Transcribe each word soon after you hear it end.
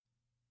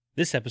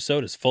This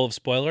episode is full of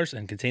spoilers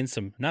and contains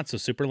some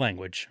not-so-super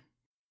language.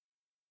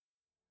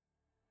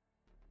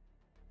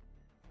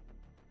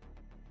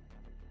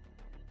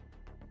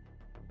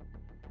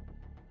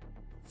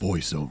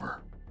 Voiceover.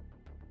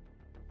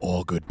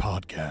 All good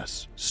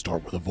podcasts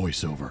start with a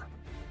voiceover.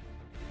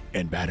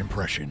 And bad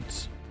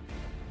impressions.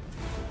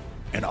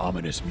 And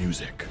ominous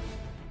music.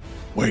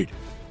 Wait.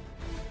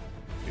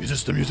 Is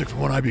this the music from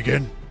When I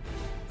Begin?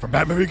 From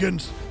Batman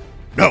Begins?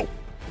 No.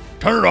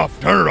 Turn it off,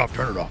 turn it off,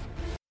 turn it off.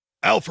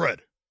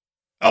 Alfred!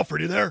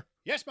 Alfred, you there?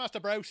 Yes, Master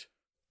Bruce.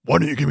 Why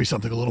don't you give me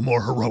something a little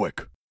more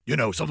heroic? You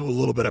know, something with a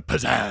little bit of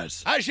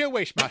pizzazz. As you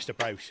wish, Master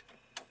Bruce.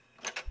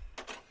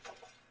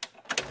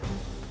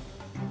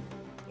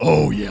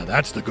 Oh yeah,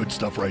 that's the good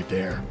stuff right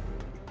there.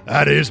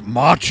 That is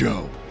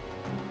macho.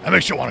 That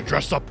makes you want to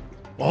dress up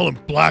all in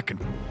black and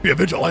be a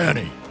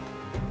vigilante.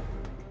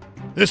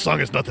 This song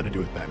has nothing to do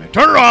with Batman.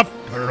 Turn it off!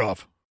 Turn it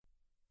off.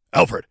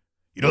 Alfred,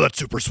 you know that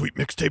super sweet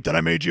mixtape that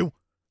I made you?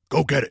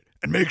 Go get it,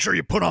 and make sure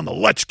you put on the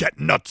Let's Get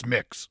Nuts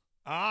mix.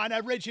 An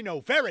original.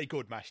 Very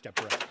good, Master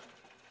Bruce.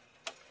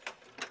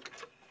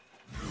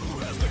 Who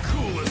has the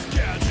coolest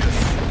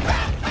gadgets?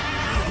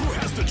 Who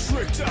has the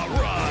tricked out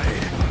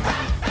ride?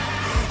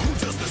 Who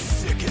does the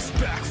sickest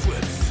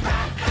backflips?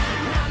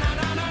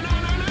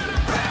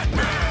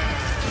 Batman!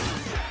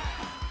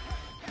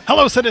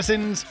 Hello,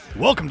 citizens.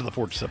 Welcome to the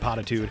Fortress of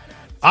Potitude.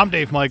 I'm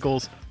Dave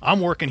Michaels. I'm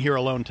working here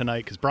alone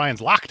tonight because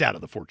Brian's locked out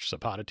of the Fortress of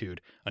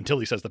Potitude until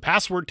he says the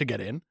password to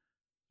get in.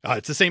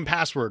 It's the same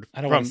password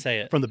I don't want to say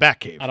it. From the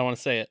Batcave. I don't want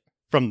to say it.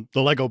 From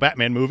the Lego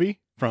Batman movie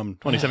from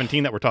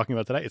 2017 that we're talking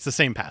about today. It's the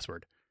same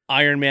password.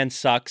 Iron Man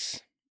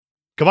sucks.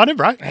 Come on in,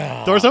 Brian.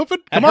 Oh, Door's open.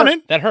 Come that on hurt.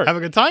 in. That hurt. Have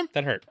a good time.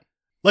 That hurt.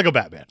 Lego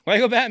Batman.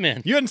 Lego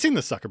Batman. You hadn't seen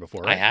this sucker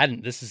before, I right?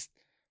 hadn't. This is...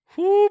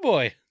 Whoo,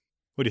 boy.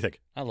 What do you think?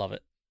 I love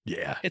it.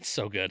 Yeah. It's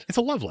so good. It's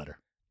a love letter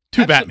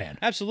to Batman.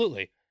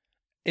 Absolutely.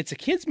 It's a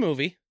kid's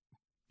movie,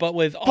 but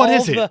with all But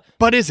is the... it?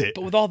 But is it?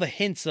 But with all the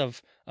hints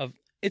of...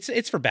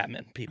 It's for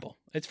Batman people.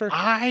 It's for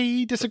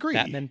I disagree.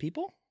 Batman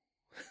people?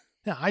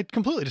 Yeah, I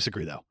completely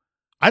disagree, though.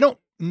 I don't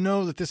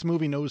know that this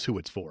movie knows who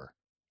it's for.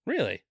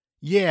 Really?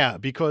 Yeah,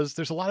 because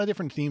there's a lot of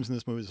different themes in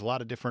this movie. There's a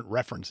lot of different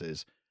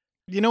references.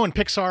 You know, in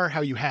Pixar,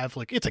 how you have,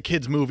 like, it's a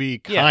kid's movie,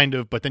 kind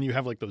of, but then you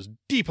have, like, those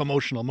deep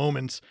emotional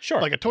moments.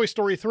 Sure. Like a Toy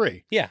Story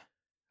 3. Yeah.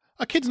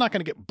 A kid's not going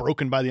to get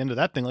broken by the end of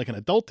that thing like an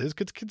adult is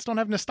because kids don't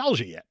have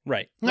nostalgia yet.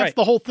 Right. And that's right.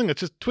 the whole thing.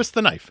 It's just twist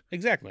the knife.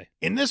 Exactly.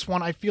 In this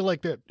one, I feel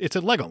like that it's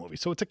a Lego movie,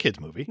 so it's a kid's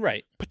movie.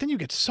 Right. But then you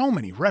get so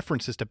many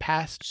references to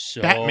past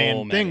So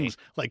Batman many. things.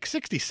 Like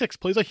 66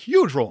 plays a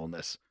huge role in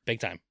this.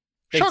 Big time.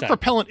 Big Shark time.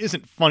 repellent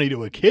isn't funny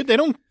to a kid. They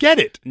don't get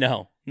it.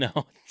 No.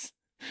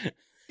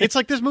 It's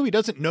like this movie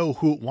doesn't know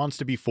who it wants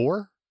to be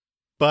for,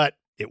 but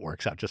it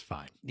works out just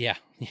fine. Yeah.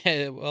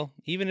 Yeah. Well,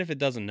 even if it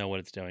doesn't know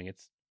what it's doing,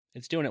 it's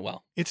doing it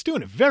well. It's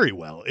doing it very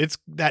well. It's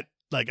that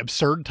like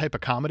absurd type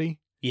of comedy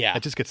Yeah.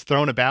 that just gets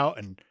thrown about,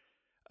 and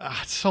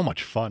it's so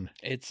much fun.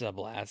 It's a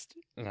blast,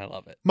 and I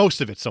love it.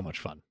 Most of it's so much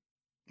fun.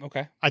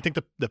 Okay. I think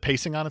the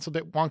pacing on it's a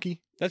bit wonky,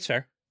 That's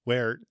fair.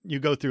 where you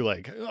go through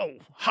like,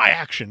 high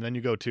action, then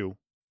you go to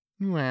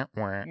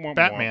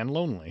Batman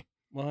lonely.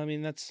 Well, I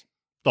mean, that's...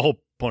 The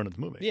whole point of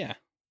the movie. Yeah.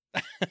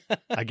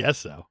 I guess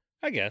so.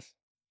 I guess.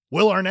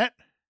 Will Arnett,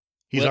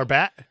 he's Will- our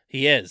bat.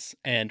 He is.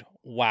 And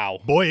wow.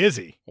 Boy, is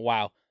he.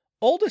 Wow.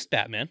 Oldest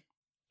Batman.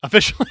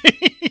 Officially.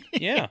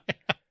 Yeah.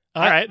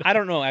 All right. I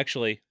don't know,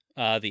 actually,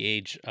 the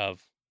age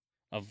of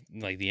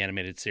like the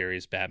animated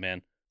series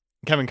Batman.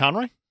 Kevin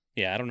Conroy?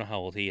 Yeah, I don't know how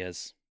old he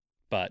is.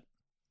 But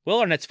Will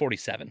Arnett's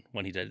 47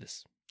 when he did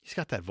this. He's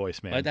got that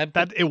voice, man.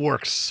 That- It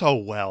works so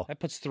well. That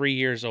puts 3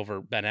 years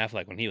over Ben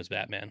Affleck when he was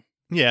Batman.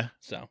 Yeah.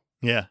 So,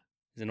 Yeah.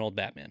 he's an old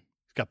Batman.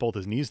 He's got both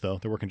his knees, though.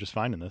 They're working just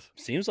fine in this.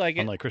 Seems like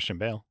it. Unlike Christian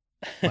Bale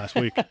last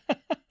week.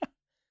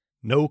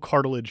 No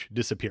cartilage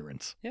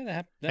disappearance. Yeah,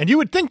 that And you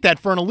would think that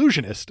for an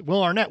illusionist,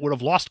 Will Arnett would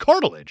have lost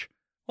cartilage.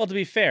 Well, to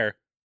be fair,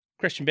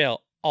 Christian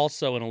Bale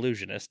also an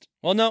illusionist.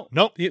 Well, no,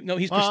 Nope. no,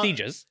 he's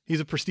prestigious. He's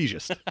a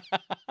prestigious.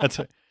 That's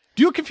it.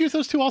 Do you confuse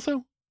those two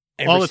also?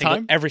 all the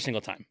time? Every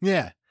single time.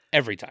 Yeah.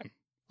 Every time.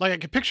 Like I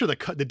could picture the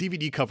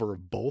DVD cover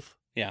of both.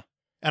 Yeah.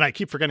 And I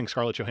keep forgetting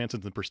Scarlett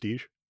Johansson's in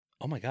Prestige.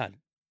 Oh my God,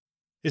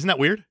 Isn't that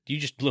weird? you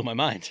just blew my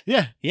mind.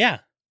 Yeah. Yeah.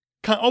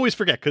 Can't always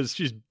forget because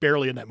she's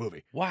barely in that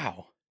movie.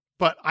 Wow.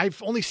 But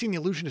I've only seen The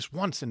Illusionist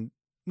once, and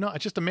no,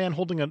 it's just a man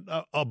holding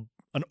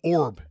an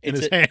orb in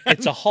his hand.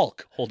 It's a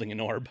Hulk holding an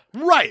orb.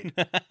 Right.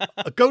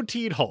 A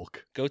goateed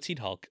Hulk Goateed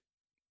Hulk.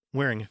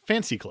 wearing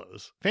fancy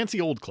clothes, fancy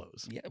old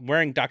clothes. Yeah,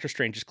 wearing Doctor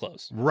Strange's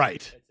clothes.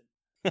 Right.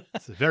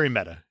 It's very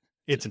meta.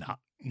 It's not.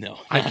 No,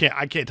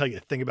 I can't tell you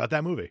a thing about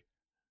that movie.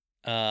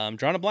 I'm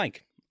drawing a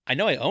blank. I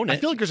know I own it. I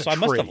feel like there's so a I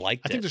tree. must have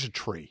liked I think it. there's a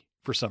tree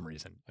for some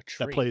reason A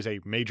tree. that plays a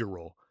major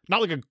role. Not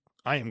like a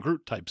I Am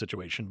Groot type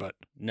situation, but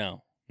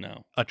No.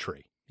 a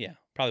tree. Yeah,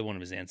 probably one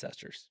of his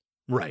ancestors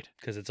Right.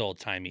 because it's old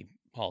timey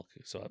Hulk,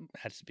 so it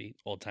has to be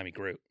old timey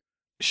Groot.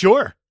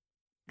 Sure.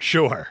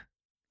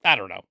 I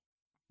don't know.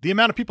 The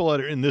amount of people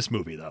that are in this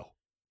movie, though,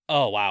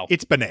 Oh wow,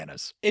 it's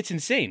bananas. it's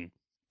insane.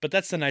 But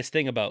that's the nice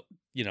thing about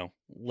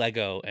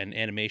Lego and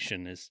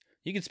animation is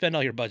You could spend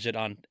all your budget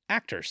on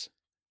actors,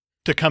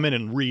 To come in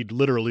and read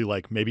literally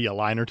like maybe a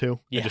line or two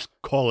Yeah. and just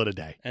call it a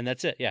day. and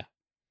that's it. Yeah,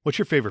 What's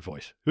your favorite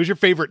voice? Who's your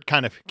favorite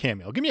kind of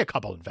cameo? Give me a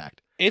couple, in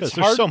fact. 'Cause it's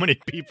there's hard. so many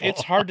people.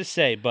 It's hard to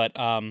say, but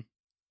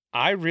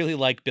I really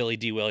like Billy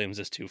D. Williams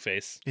as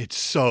Two-Face. It's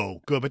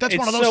so good, but that's It's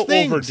one of those so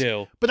things.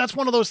 overdue. But that's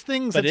one of those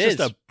things But that's it just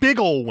is. a big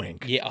ol'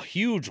 wink. Yeah, a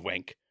huge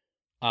wink.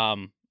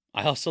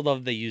 I also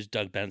love they used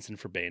Doug Benson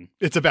for Bane.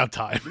 It's about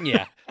time.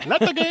 Yeah,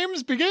 Let the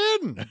games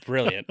begin.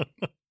 brilliant.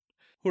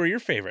 Who are your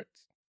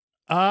favorites?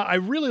 I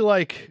really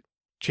like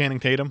Channing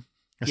Tatum.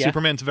 Yeah.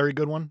 Superman's a very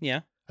good one.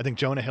 Yeah, I think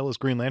Jonah Hill as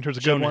Green Lantern's a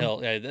good Jonah one. Hill.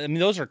 Yeah, I mean,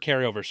 those are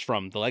carryovers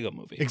from the Lego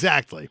Movie.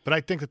 Exactly. But I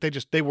think that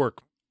they work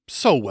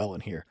so well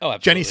in here. Oh,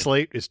 absolutely. Jenny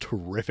Slate is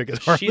terrific as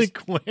Harley She's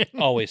Quinn.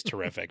 Always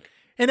terrific.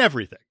 In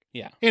everything.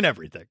 Yeah. In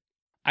everything.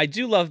 I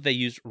do love they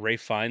used Ray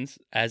Fiennes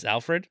as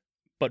Alfred,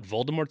 but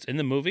Voldemort's in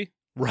the movie.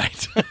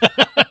 Right.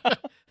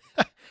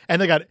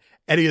 And they got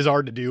Eddie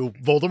Izzard to do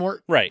Voldemort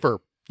Right. for,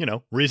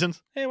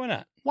 reasons. Hey, why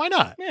not? Why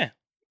not? Yeah.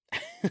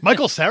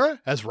 Michael Cera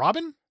as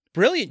Robin?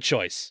 Brilliant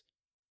choice.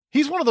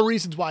 He's one of the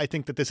reasons why I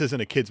think that this isn't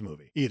a kid's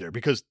movie either,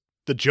 because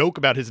the joke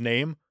about his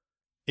name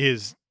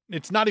it's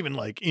not even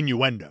like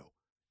innuendo.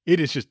 It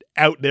is just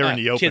out there in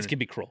the open. Kids can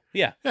be cruel.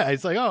 Yeah. Yeah,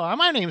 it's like, oh,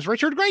 my name's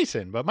Richard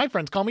Grayson, but my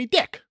friends call me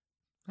Dick.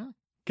 Huh?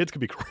 Kids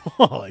can be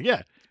cruel. Like,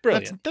 yeah.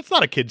 Brilliant. That's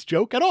not a kid's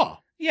joke at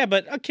all. Yeah,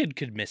 but a kid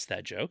could miss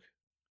that joke.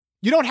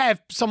 You don't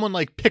have someone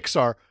like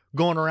Pixar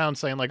going around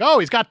saying like, oh,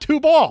 he's got 2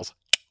 balls.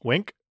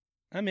 Wink.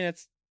 I mean,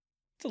 it's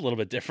a little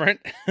bit different.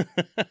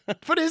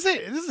 But this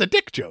is a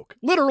dick joke.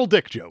 Literal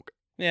dick joke.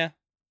 Yeah,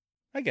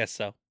 I guess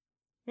so.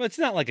 Well, it's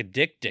not like a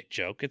dick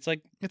joke. It's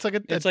like It's like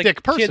a it's like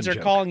dick person kids are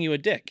joke. calling you a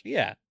dick.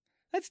 Yeah,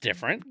 that's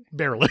different.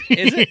 Barely.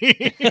 Is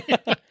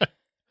it?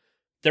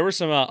 There were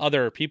some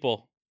other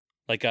people,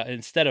 like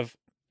instead of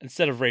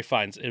Ray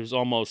Fiennes, it was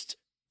almost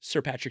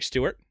Sir Patrick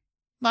Stewart.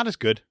 Not as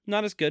good.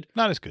 Not as good.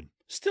 Not as good.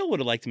 Still would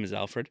have liked him as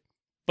Alfred,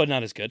 but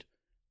not as good.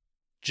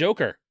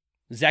 Joker,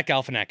 Zach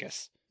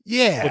Galifianakis,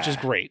 Yeah. which is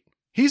great.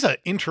 He's an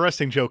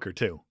interesting Joker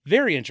too.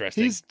 Very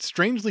interesting. He's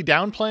strangely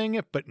downplaying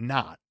it, but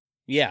not.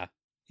 Yeah.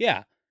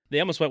 They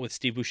almost went with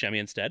Steve Buscemi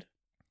instead.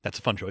 That's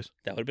a fun choice.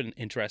 That would have been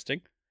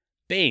interesting.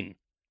 Bane,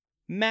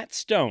 Matt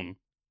Stone,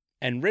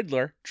 and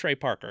Riddler, Trey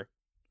Parker.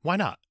 Why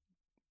not?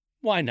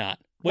 Why not?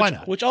 Why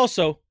not? Which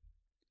also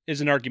is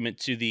an argument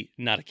to the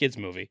not a kids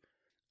movie.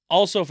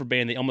 Also for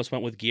Bane, they almost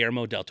went with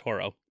Guillermo del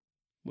Toro,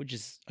 which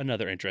is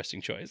another interesting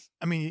choice.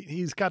 I mean,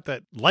 he's got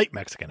that light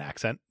Mexican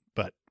accent,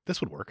 but this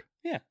would work.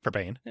 Yeah. For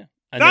Bane. Yeah.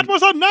 That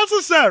was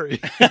unnecessary.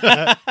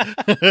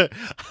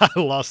 I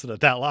lost it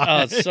at that line.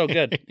 Oh, it's so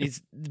good.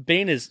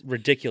 Bane is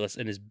ridiculous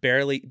and is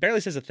barely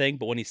says a thing,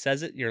 but when he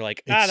says it, you're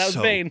like, that was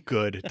so Bane.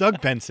 good. Doug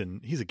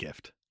Benson, he's a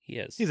gift. He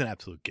is. He's an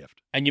absolute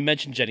gift. And you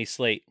mentioned Jenny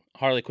Slate.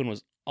 Harley Quinn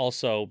was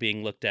also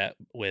being looked at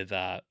with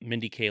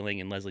Mindy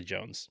Kaling and Leslie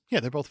Jones. Yeah,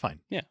 they're both fine.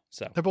 Yeah,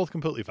 so They're both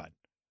completely fine.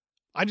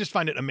 I just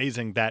find it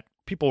amazing that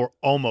people were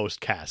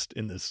almost cast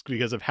in this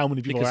because of how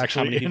many people because are of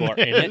how actually many people are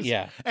in it. this,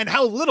 Yeah, and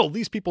how little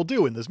these people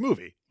do in this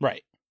movie.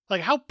 right.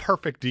 Like, how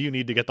perfect do you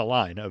need to get the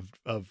line of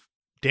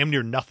damn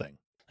near nothing?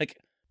 Like,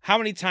 how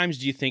many times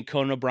do you think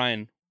Conan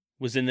O'Brien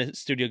was in the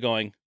studio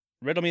going,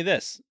 "Riddle me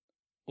this"?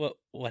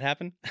 What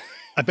happened?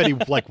 I bet he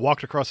like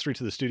walked across the street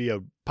to the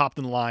studio, popped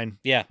in the line.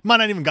 Yeah, Might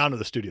not even gone to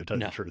the studio, to tell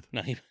you no, the truth.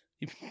 no.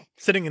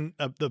 Sitting in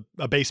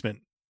a basement,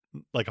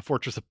 like a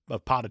fortress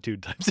of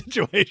potitude type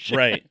situation.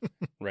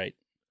 Right.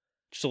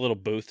 Just a little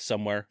booth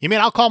somewhere. You mean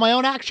I'll call my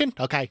own action?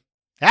 Okay.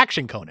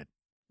 Action Conan.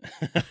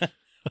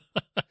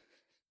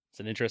 It's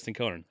an interesting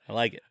Conan. I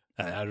like it.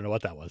 I don't know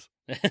what that was.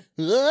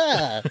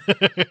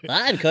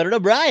 I'm Conan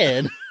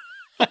O'Brien.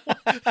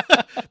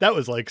 That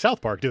was like South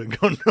Park doing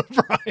Conan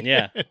O'Brien.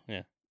 Yeah.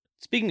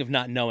 Speaking of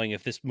not knowing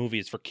if this movie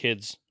is for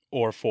kids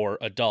or for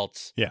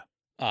adults. Yeah.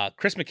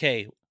 Chris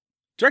McKay,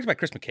 directed by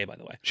Chris McKay, by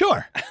the way.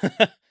 Sure.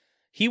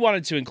 He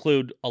wanted to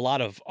include a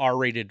lot of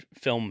R-rated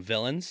film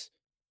villains,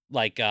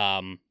 like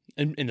in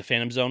the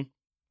Phantom Zone.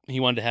 He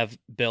wanted to have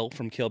Bill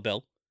from Kill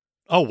Bill.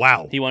 Oh,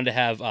 wow. He wanted to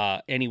have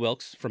Annie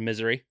Wilkes from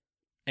Misery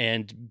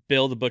and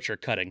Bill the Butcher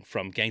Cutting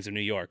from Gangs of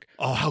New York.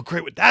 Oh, how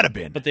great would that have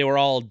been? But they were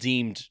all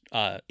deemed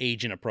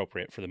age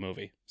inappropriate for the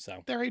movie.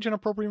 So they're age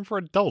inappropriate for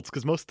adults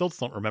because most adults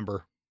don't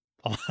remember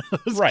all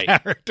those Right.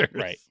 characters.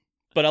 Right.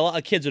 But a lot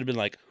of kids would have been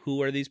like,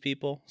 who are these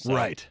people? So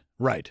Right.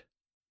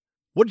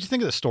 What did you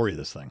think of the story of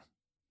this thing?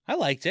 I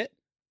liked it.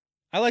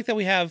 I like that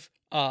we have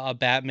a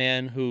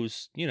Batman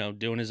who's,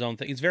 doing his own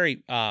thing. He's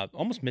very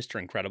almost Mr.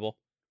 Incredible,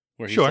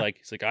 where he's Sure. like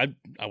I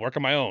work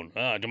on my own,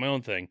 I do my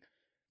own thing.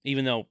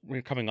 Even though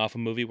we're coming off a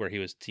movie where he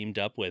was teamed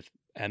up with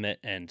Emmett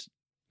and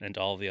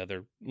all the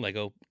other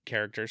Lego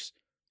characters.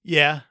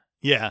 Yeah.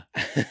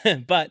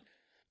 but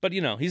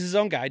he's his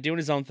own guy doing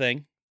his own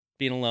thing,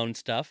 being alone and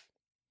stuff,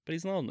 but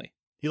he's lonely.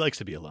 He likes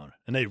to be alone.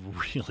 And they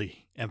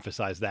really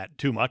emphasize that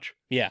too much.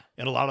 Yeah,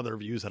 In a lot of the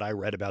reviews that I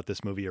read about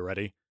this movie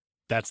already,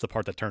 that's the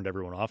part that turned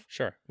everyone off.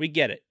 sure. We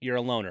get it. You're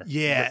a loner.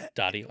 Yeah.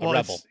 Dottie, a Well,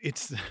 rebel.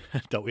 it's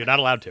don't, we're not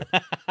allowed to.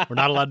 We're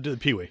not allowed to do the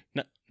Pee-wee.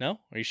 No?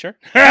 Are you sure?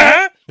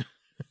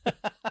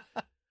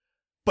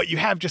 But you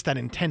have just that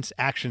intense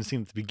action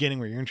scene at the beginning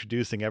where you're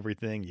introducing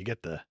everything. You get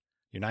your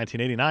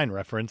 1989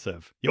 reference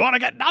of, you want to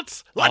get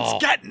nuts?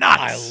 Let's get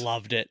nuts. I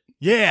loved it.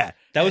 Yeah.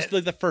 That was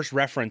like the first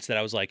reference that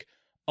I was like,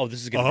 oh,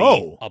 this is going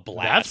to be a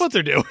blast. That's what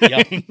they're doing.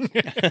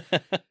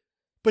 Yep.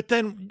 But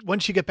then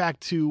once you get back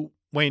to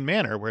Wayne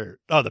Manor,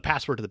 the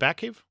password to the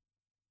Batcave?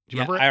 Do you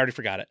remember it? I already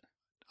forgot it.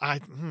 I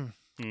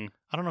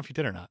don't know if you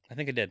did or not. I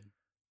think I did.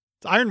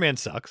 Iron Man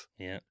sucks.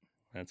 Yeah,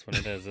 that's what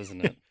it is,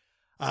 isn't it?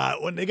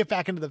 When they get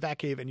back into the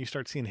Batcave and you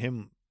start seeing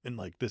him in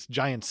like this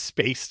giant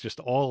space, just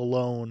all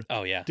alone,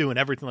 Oh, yeah. doing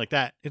everything like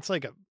that, it's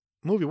like a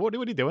movie. What are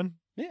you doing?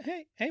 Yeah,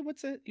 hey,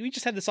 what's it? We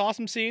just had this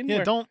awesome scene. Yeah,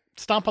 where... don't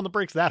stomp on the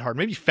brakes that hard.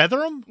 Maybe feather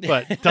them,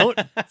 but don't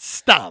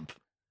stomp.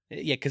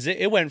 Yeah, because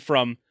it went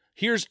from,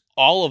 here's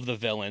all of the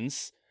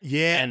villains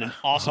Yeah. and an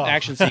awesome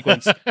action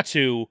sequence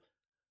to,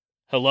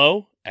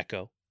 hello,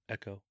 echo,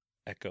 echo,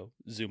 echo,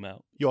 zoom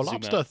out. Your zoom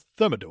lobster out.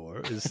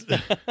 thermidor is.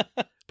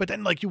 But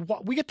then, like,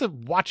 we get to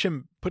watch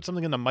him put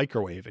something in the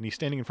microwave, and he's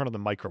standing in front of the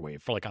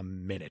microwave for like a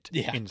minute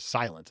in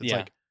silence. It's Yeah.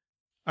 like,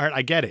 all right,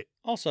 I get it.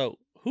 Also,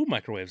 who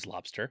microwaves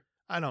lobster?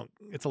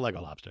 It's a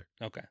Lego lobster.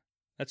 Okay,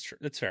 that's true.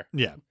 That's fair.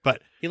 Yeah,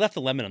 but He left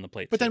the lemon on the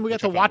plate. then too, we get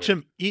which to I found watch weird.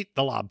 him eat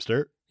the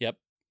lobster. Yep,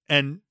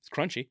 And it's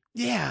crunchy.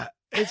 yeah,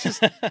 it's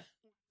just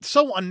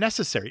so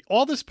unnecessary.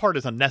 All this part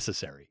is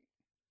unnecessary.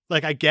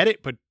 Like, I get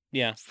it, but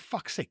Yeah, for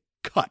fuck's sake,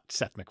 cut,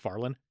 Seth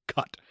MacFarlane.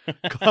 Cut.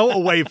 Go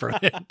away from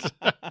it.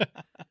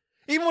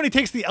 Even when he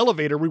takes the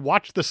elevator, we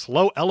watch the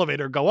slow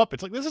elevator go up.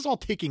 It's like, this is all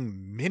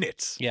taking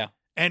minutes. yeah.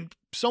 And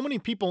so many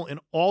people in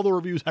all the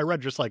reviews I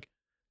read just like,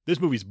 this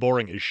movie's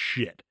boring as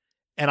shit.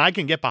 And I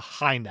can get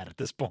behind that at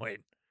this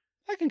point.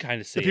 I can kind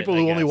of see The people it,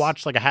 I who only guess.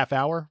 watch like a half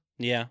hour,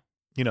 Yeah,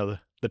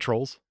 the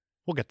trolls,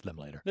 we'll get to them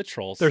later. the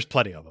trolls. There's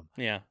plenty of them.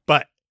 Yeah,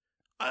 But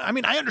I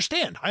mean, I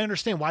understand. I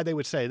understand why they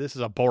would say this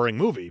is a boring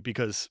movie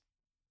because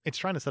it's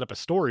trying to set up a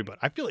story, but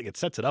I feel like it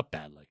sets it up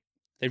badly.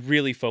 they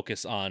really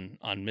focus on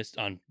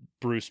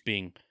Bruce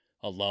being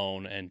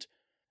alone, and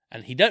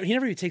he never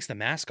even takes the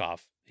mask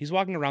off. He's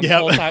walking around the Yep.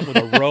 whole time with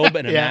a robe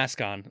and a Yeah.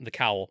 mask on, the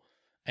cowl,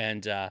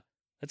 and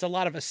that's a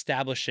lot of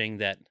establishing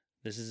that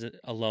this is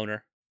a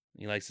loner.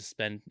 He likes to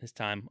spend his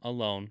time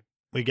alone.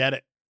 We get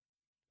it.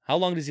 How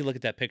long does he look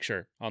at that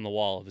picture on the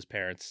wall of his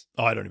parents?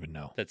 Oh, I don't even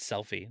know. That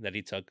selfie that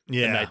he took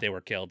Yeah. the night they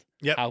were killed.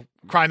 Yep. How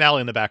Crime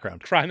Alley in the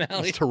background. Crime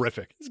Alley. It's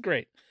terrific. It's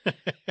great.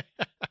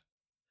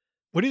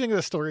 What do you think of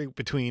the story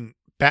between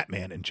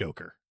Batman and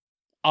Joker?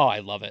 Oh, I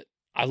love it.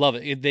 I love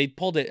it. They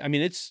pulled it. I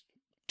mean, it's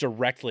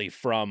directly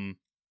from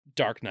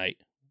Dark Knight,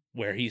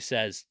 where he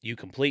says, "You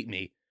complete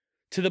me,"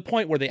 to the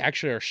point where they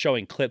actually are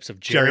showing clips of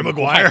Jerry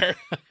Maguire.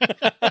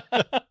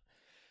 Maguire.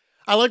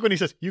 I like when he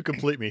says, "You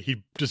complete me."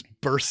 He just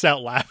bursts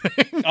out laughing.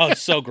 Oh,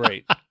 it's so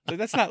great. Like,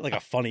 that's not like a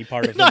funny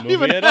part of the Not movie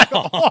even at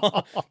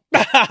all.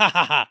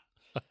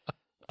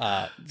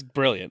 It's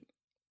brilliant.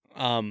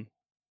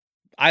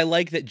 I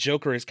like that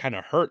Joker is kind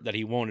of hurt that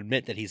he won't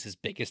admit that he's his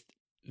biggest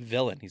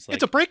villain. He's like,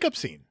 It's a breakup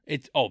scene.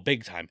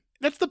 Big time.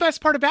 That's the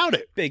best part about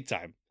it. Big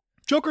time.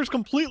 Joker's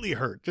completely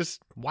hurt.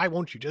 Just why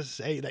won't you just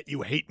say that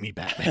you hate me,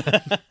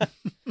 Batman?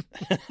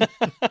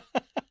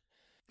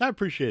 I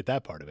appreciate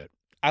that part of it.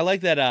 I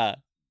like that.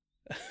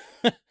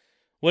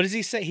 What does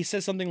he say? He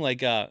says something like,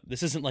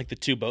 "This isn't like the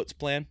two boats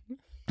plan."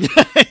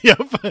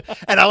 Yep.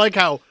 And I like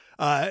how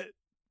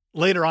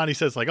later on he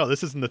says like, "Oh,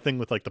 this isn't the thing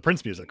with like the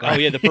Prince music." Oh right?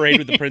 yeah, the parade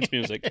with the Prince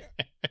music.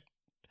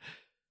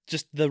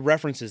 Just the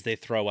references they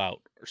throw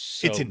out are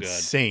so it's good.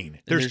 insane.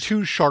 And There's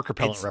two shark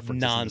repellent It's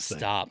references in this thing.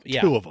 nonstop.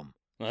 Yeah, Two of them.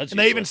 Well, that's And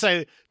they even useless.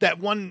 say that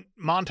one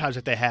montage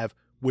that they have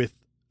with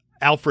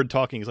Alfred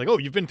talking. He's like, "Oh,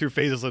 you've been through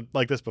phases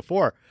like this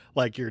before,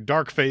 like your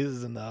dark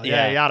phases and the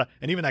Yeah. yada,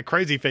 and even that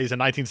crazy phase in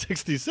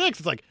 1966."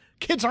 It's like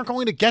kids aren't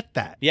going to get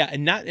that. Yeah,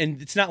 and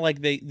it's not like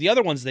the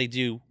other ones they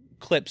do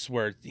clips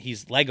where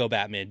he's Lego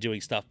Batman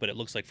doing stuff, but it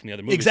looks like from the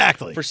other movies.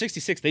 Exactly. For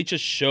 66, they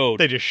just showed.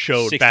 They just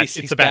showed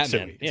 66 it's a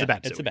Batman. Batsui. It's Yeah, a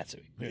Batsui. It's a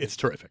Batsui. It's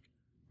terrific.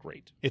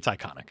 Great. It's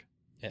iconic.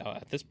 Yeah,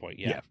 at this point,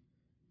 yeah. Yeah.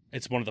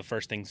 It's one of the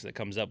first things that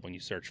comes up when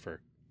you search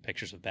for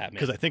pictures of Batman.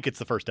 Because I think it's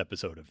the first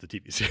episode of the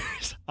TV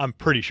series. I'm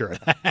pretty sure of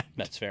that.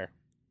 That's fair.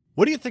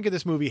 What do you think of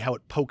this movie, how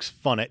it pokes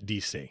fun at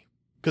DC?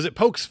 Because it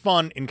pokes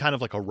fun in kind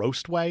of like a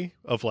roast way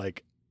of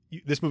like,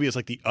 this movie has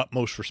like the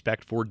utmost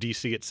respect for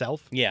DC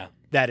itself, Yeah.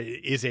 that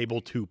it is able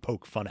to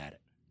poke fun at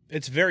it.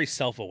 It's very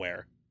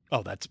self-aware.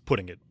 Oh, that's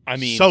putting it I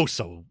mean-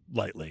 so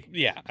lightly.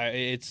 Yeah,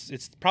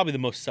 it's probably the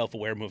most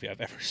self-aware movie I've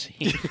ever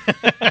seen.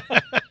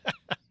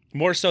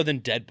 More so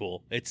than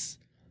Deadpool.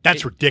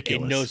 That's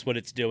ridiculous. It knows what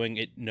it's doing.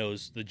 It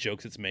knows the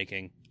jokes it's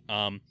making.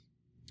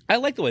 I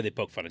like the way they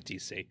poke fun at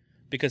DC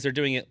because they're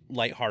doing it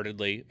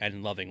lightheartedly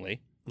and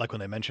lovingly. Like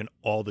when they mention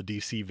all the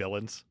DC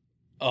villains,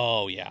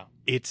 Oh yeah,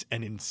 it's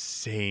an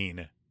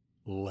insane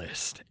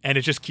list. And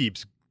it just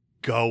keeps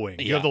going.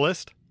 You Yeah. have the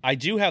list? I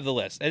do have the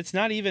list. It's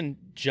not even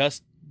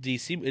just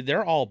DC.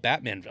 They're all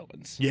Batman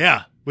villains.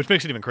 Yeah. Which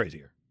makes it even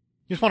crazier.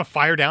 You just want to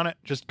fire down it?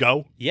 Just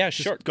go? Yeah,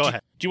 Just sure. go Do-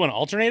 ahead. Do you want to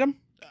alternate them?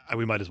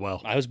 We might as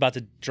well. I was about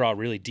to draw a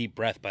really deep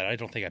breath, but I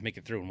don't think I'd make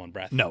it through in one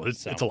breath. No, it's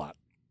So. a lot.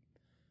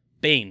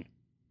 Bane.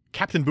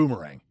 Captain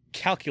Boomerang.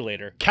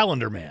 Calculator,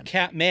 Calendar Man,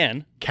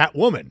 Catman,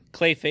 Catwoman,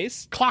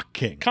 Clayface, Clock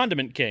King,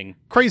 Condiment King,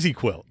 Crazy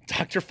Quilt,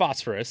 Dr.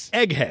 Phosphorus,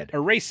 Egghead,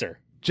 Eraser,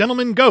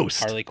 Gentleman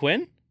Ghost, Harley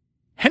Quinn,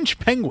 Hench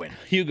Penguin,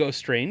 Hugo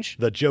Strange,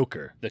 the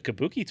Joker, the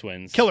Kabuki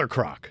Twins, Killer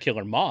Croc,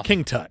 Killer Moth,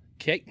 King Tut,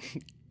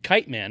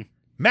 Kite Man,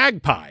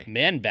 Magpie,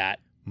 Man Bat,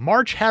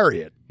 March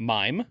Harriet,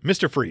 Mime,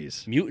 Mr.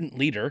 Freeze, Mutant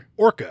Leader,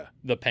 Orca,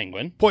 the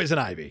Penguin, Poison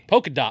Ivy,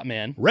 Polka Dot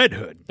Man, Red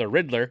Hood, the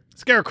Riddler,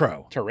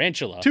 Scarecrow,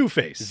 Tarantula,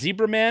 Two-Face,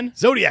 Zebra Man,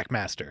 Zodiac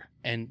Master.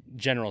 and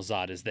General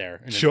Zod is there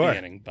in the Sure.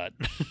 beginning, but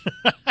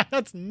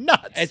That's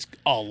nuts. it's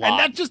a lot. And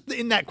that's just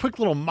in that quick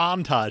little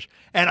montage.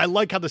 And I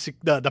like how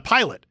the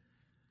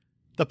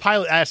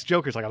pilot asks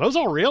Joker's like, are those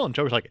all real? And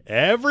Joker's like,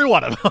 every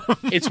one of them.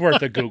 It's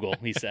worth a Google,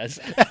 he says.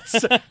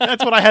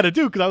 That's what I had to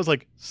do because I was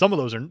like, some of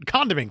those are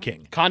Condiment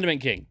King.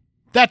 Condiment King.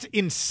 That's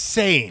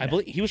insane. I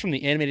believe he was from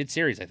the animated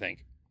series, I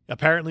think.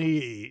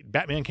 Apparently,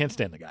 Batman can't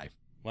stand the guy.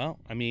 Well,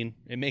 I mean,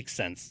 it makes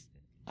sense.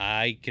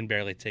 I can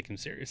barely take him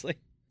seriously.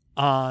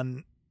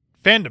 On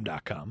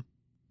fandom.com,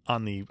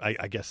 on the,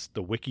 I guess,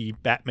 the wiki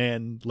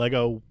Batman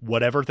Lego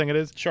whatever thing it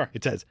is, Sure.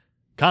 it says,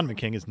 Condiment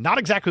King is not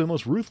exactly the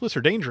most ruthless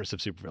or dangerous of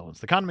supervillains.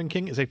 The Condiment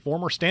King is a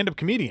former stand-up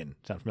comedian,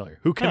 sound familiar,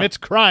 who commits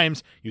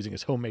crimes using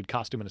his homemade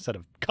costume and a set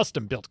of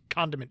custom-built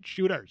condiment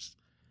shooters.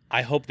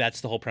 I hope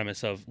that's the whole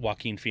premise of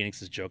Joaquin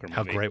Phoenix's Joker movie.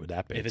 How great would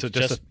that be? If it's So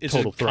just a it's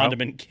total a throw.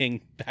 Condiment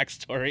King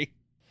backstory.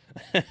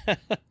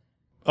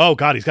 Oh,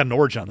 God, he's got an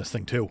origin on this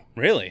thing, too.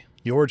 Really?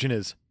 The origin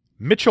is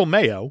Mitchell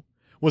Mayo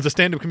was a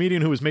stand-up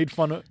comedian who was made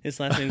fun of... His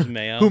last name's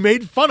Mayo. who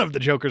made fun of the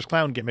Joker's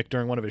clown gimmick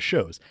during one of his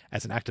shows.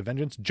 As an act of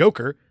vengeance,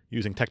 Joker,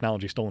 using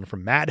technology stolen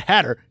from Mad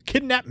Hatter,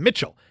 kidnapped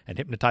Mitchell and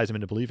hypnotized him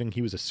into believing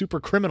he was a super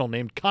criminal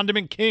named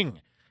Condiment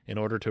King in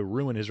order to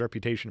ruin his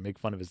reputation and make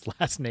fun of his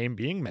last name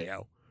being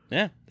Mayo.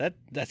 Yeah,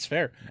 that's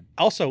fair.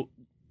 Also,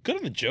 good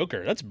on the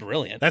Joker. That's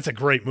brilliant. That's a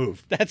great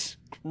move. That's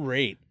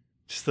great.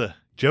 Just the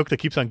joke that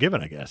keeps on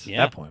giving, I guess,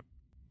 Yeah. at that point.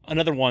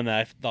 Another one that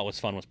I thought was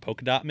fun was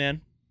Polka Dot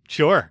Man.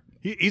 Sure.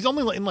 He's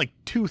only in like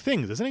 2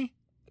 things, isn't he?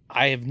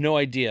 I have no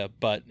idea,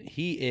 but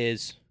he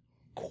is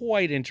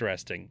quite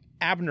interesting.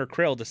 Abner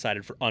Krill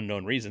decided, for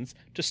unknown reasons,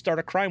 to start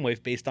a crime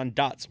wave based on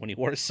dots when he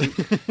wore a suit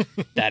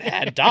that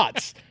had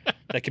dots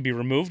that could be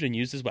removed and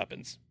used as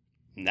weapons.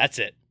 And that's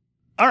it.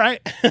 All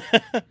right.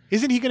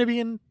 Isn't he going to be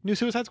in New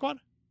Suicide Squad?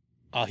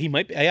 He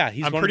might be. Yeah,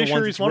 he's I'm one pretty of the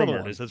sure ones he's that's one of the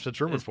rumored ones is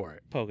that's rumored is for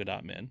it. Polka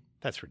Dot Man.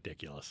 That's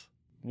ridiculous.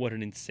 What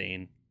an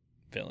insane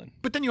villain.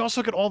 But then you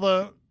also get all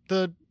the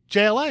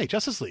JLA,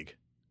 Justice League.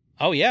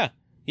 Oh, yeah.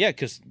 Yeah,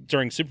 because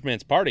during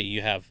Superman's party,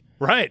 you have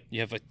Right.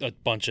 a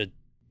bunch of,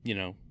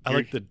 I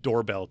like the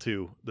doorbell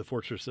too, the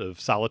Fortress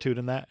of Solitude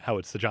in that, how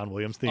it's the John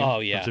Williams theme Oh,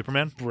 yeah. from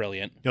Superman.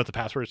 brilliant. You know what the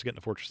password is to get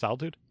into Fortress of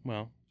Solitude?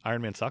 Well,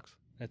 Iron Man sucks.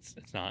 it's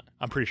not.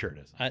 I'm pretty sure it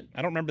is. I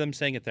don't remember them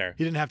saying it there.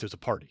 He didn't have to, it was a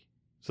party.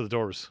 So the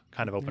door was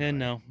kind of open.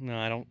 No,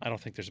 I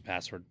don't think there's a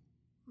password.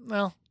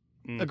 Well,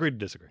 Mm. agree to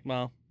disagree.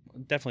 Well,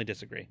 definitely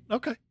disagree.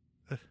 Okay.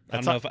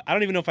 I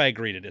don't even know if I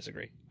agree to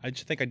disagree. I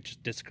just think I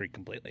just disagree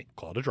completely.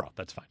 Call it a draw.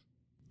 That's fine.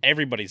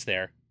 Everybody's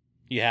there.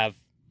 You have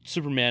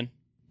Superman,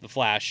 the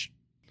Flash.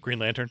 Green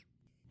Lantern.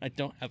 I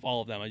don't have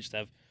all of them. I just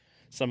have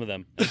some of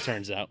them, it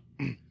turns out.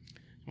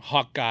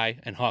 Hawkeye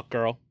and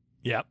Hawkgirl.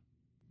 Yep.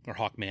 Or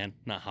Hawkman,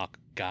 not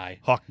Hawkeye.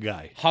 Hawk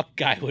Guy.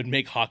 Hawkeye would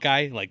make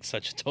Hawkeye like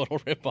such a total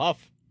ripoff.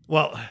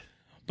 Well,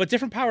 But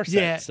different power set,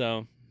 Yeah.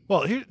 so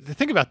here, the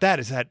thing about that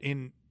is that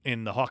in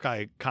the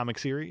Hawkeye comic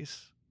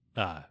series,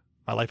 My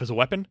Life as a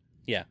Weapon,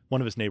 Yeah.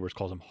 one of his neighbors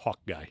calls him Hawk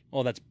Guy.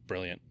 oh, that's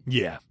brilliant.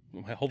 Yeah.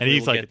 Hopefully And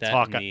he's we'll like, get it's that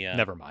Hawkeye. in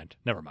Never mind.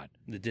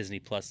 the Disney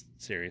Plus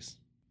series.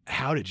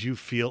 How did you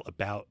feel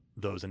about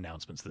those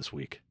announcements this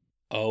week?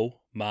 Oh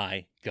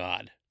my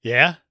God.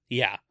 Yeah?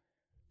 Yeah.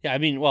 Yeah, I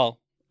mean, well,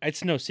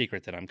 it's no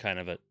secret that I'm kind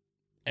of a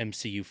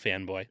MCU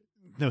fanboy.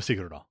 No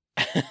secret at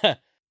all.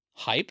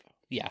 Hype?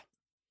 Yeah.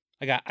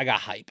 I got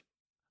hype.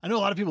 I know a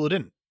lot of people who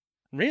didn't.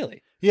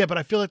 Really? Yeah, but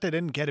I feel like they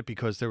didn't get it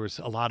because there was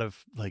a lot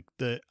of like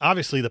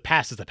obviously the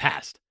past is the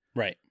past.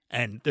 Right.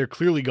 And they're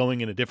clearly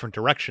going in a different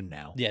direction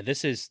now. Yeah,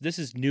 this is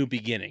new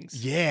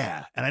beginnings.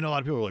 Yeah. And I know a lot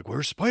of people are like,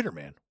 where's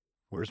Spider-Man?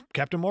 Where's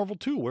Captain Marvel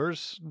 2?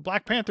 Where's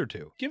Black Panther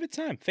 2? Give it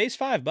time. Phase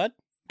 5, bud.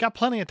 Got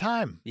plenty of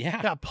time.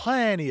 Yeah. Got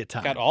plenty of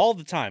time. Got all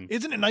the time.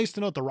 Isn't it nice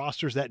to know that the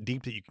roster's that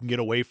deep that you can get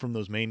away from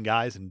those main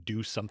guys and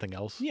do something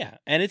else? Yeah,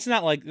 and it's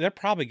not like they're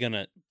probably going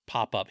to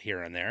pop up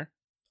here and there.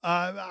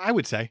 I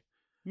would say.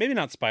 Maybe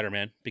not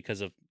Spider-Man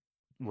because of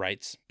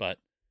rights, but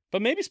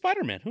maybe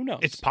Spider-Man. Who knows?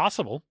 It's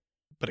possible.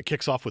 But it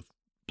kicks off with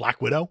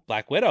Black Widow.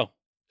 Black Widow.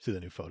 See the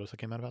new photos that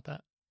came out about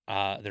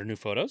that? Their new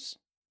photos?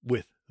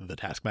 With the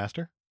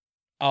Taskmaster.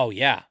 Oh,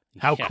 yeah.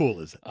 How Yeah. cool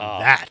is Oh.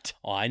 that?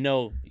 Oh, I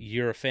know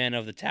you're a fan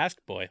of the Task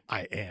Boy.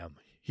 I am.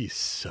 He's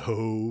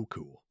so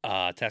cool.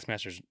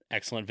 Taskmaster's an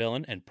excellent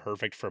villain and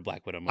perfect for a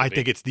Black Widow movie. I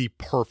think it's the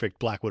perfect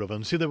Black Widow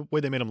villain. See the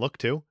way they made him look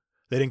too?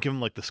 They didn't give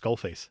him like the skull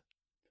face.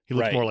 He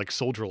looks Right. more like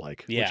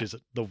soldier-like, Yeah. which is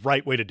the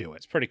right way to do it.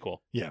 it's pretty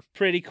cool. Yeah.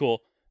 Pretty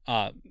cool.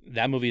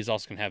 That movie is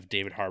also going to have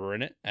David Harbour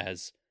in it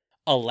as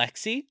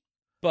Alexei,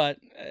 but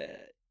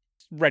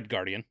Red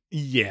Guardian.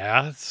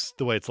 Yeah, that's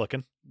the way it's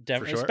looking.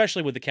 definitely, sure.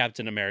 especially with the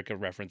Captain America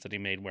reference that he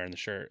made wearing the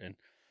shirt. And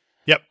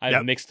Yep. I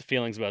have mixed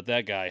feelings about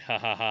that guy. Ha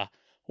ha ha.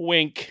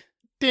 Wink.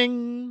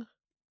 Ding.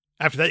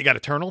 After that, you got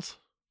Eternals.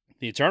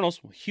 The Eternals,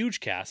 huge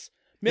cast.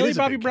 It Millie is a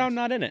Bobby big Brown cast.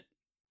 not in it.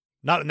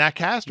 Not in that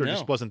cast, or No.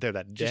 just wasn't there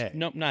that day?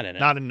 Nope, not in it.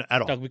 Not in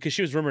at all. No, because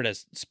she was rumored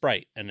as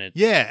Sprite, and it's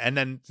Yeah, and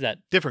then that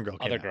different girl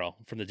came other out. girl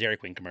from the Dairy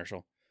Queen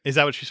commercial. Is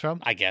that what she's from?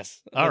 I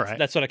guess. All That's- right.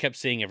 That's what I kept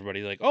seeing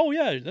everybody like, oh,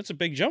 yeah, that's a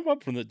big jump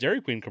up from the Dairy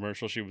Queen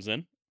commercial she was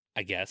in.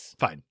 I guess.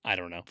 Fine. I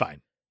don't know.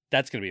 Fine.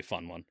 That's going to be a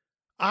fun one.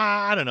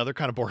 I don't know. They're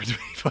kind of boring to me,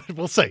 but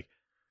we'll see.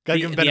 Gotta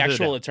give them The benefit of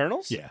the actual doubt.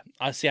 Eternals? Yeah.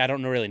 I see. I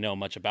don't really know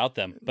much about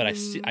them, but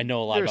I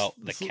know a lot There's-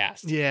 about the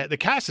cast. Yeah, the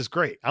cast is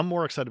great. I'm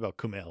more excited about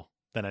Kumail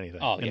than anything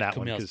Oh, in yeah, that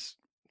one Kumail's because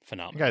the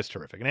Phenomenal. guy's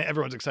terrific. And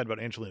everyone's excited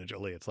about Angelina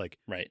Jolie. It's like,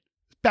 Right.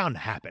 it's bound to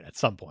happen at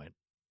some point.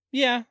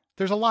 Yeah.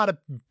 There's a lot of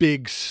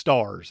big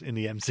stars in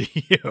the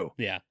MCU.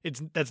 Yeah.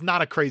 That's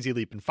not a crazy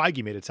leap. And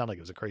Feige made it sound like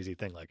it was a crazy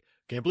thing. Like,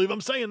 can't believe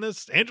I'm saying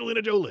this.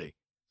 Angelina Jolie.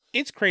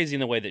 It's crazy in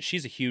the way that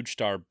she's a huge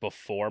star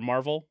before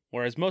Marvel,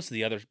 whereas most of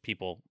the other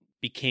people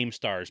became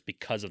stars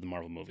because of the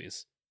Marvel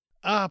movies.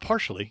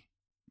 Partially.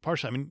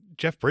 I mean,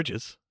 Jeff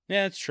Bridges.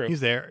 Yeah, that's true.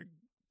 He's there.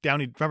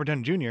 Robert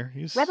Downey Jr.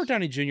 Robert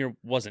Downey Jr.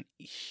 wasn't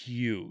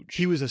huge.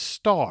 He was a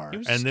star. He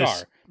was a and star,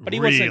 this but he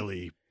wasn't-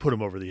 really put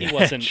him over the He edge.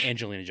 wasn't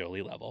Angelina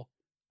Jolie level.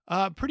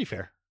 Pretty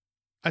fair.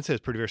 I'd say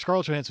it's pretty fair.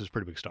 Scarlett Johansson was a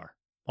pretty big star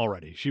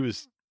already. She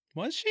was,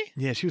 Was she?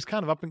 yeah, she was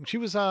kind of up. She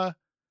was,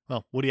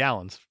 Woody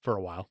Allen's for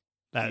a while.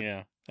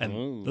 Yeah. And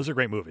Ooh. those are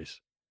great movies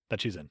that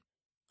she's in.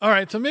 All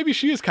right, so maybe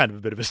she is kind of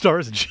a bit of a star,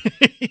 isn't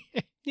she?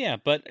 Yeah,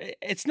 but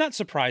it's not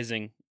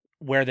surprising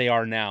where they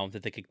are now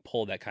that they could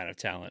pull that kind of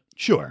talent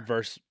Sure.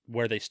 versus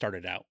where they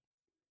started out.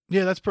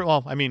 Yeah, that's pretty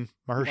well. I mean,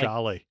 Mahershala Like-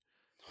 Ali,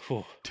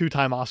 Whew.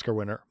 2-time Oscar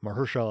winner,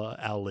 Mahershala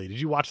Ali. Did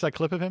you watch that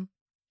clip of him?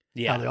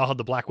 Yeah. How they all had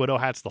the Black Widow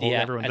hats, the whole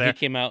Yeah, everyone and there. he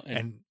came out and,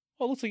 And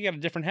oh, looks like you got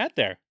a different hat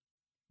there.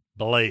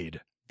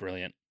 Blade.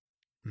 Brilliant.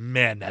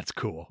 Man, that's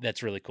cool.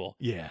 That's really cool.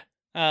 Yeah.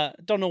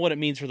 Don't know what it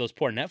means for those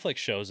poor Netflix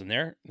shows and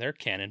their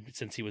canon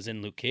since he was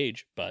in Luke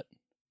Cage, but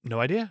No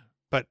idea.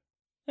 But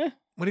Eh.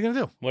 what are you going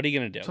to do? what are you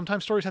going to do?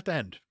 Sometimes stories have to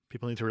end.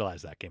 People need to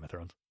realize that, Game of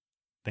Thrones.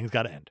 Things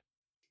got to end.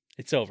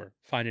 It's over.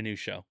 Find a new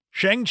show.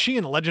 Shang-Chi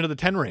and the Legend of the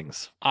Ten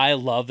Rings. I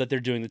love that they're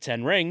doing the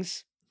 10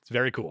 Rings, It's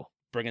very cool.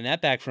 bringing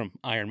that back from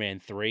Iron Man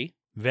 3.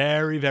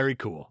 Very, very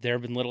cool. There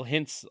have been little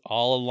hints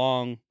all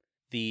along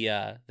the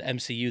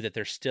MCU that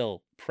they're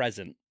still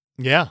present,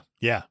 Yeah.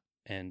 Yeah.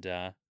 and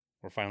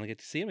we're finally get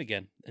to see him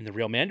again in the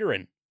real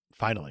Mandarin.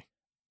 Finally.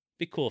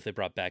 Be cool if they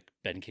brought back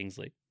Ben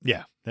Kingsley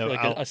Yeah. for like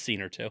I'll- a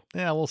scene or two.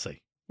 yeah, we'll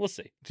see. We'll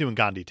see. He's doing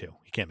Gandhi too.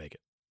 He can't make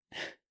it.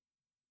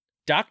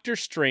 Doctor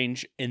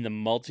Strange in the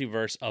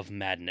Multiverse of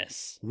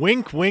Madness.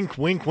 Wink, wink,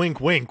 wink, wink,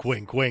 wink,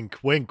 wink, wink,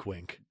 wink,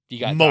 wink. You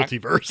got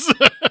Multiverse.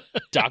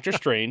 Doctor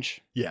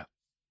Strange. Yeah.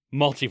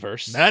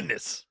 Multiverse.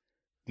 Madness.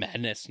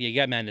 Madness. Yeah, you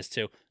got Madness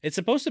too. It's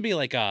supposed to be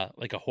like a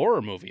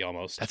horror movie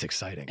almost. That's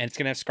exciting. And it's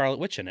gonna have Scarlet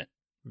Witch in it.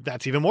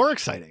 That's even more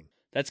exciting.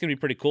 That's gonna be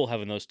pretty cool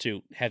having those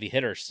two heavy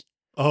hitters.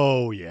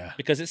 Oh, yeah.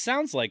 Because it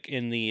sounds like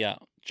in the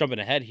jumping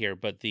ahead here,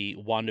 but the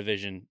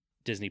WandaVision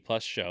Disney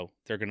Plus show,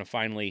 they're gonna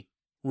finally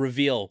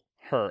reveal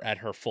her at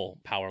her full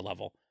power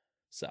level.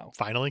 So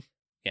Finally.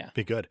 Yeah.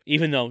 Be good.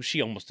 even though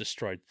she almost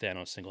destroyed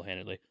Thanos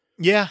single-handedly,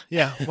 Yeah.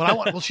 Yeah.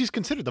 Well, she's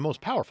considered the most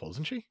powerful,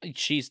 isn't she?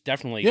 she's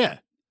definitely, Yeah.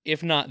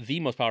 if not the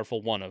most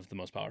powerful, one of the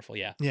most powerful.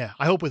 Yeah. Yeah.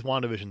 I hope with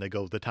WandaVision they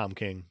go the Tom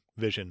King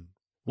vision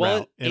Well,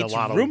 route in it's a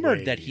lot of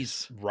rumored that ways.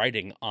 he's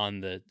writing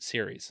on the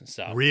series.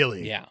 So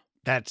Really? yeah,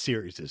 That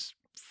series is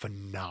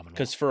phenomenal.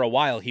 because for a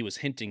while he was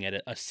hinting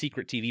at a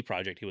secret TV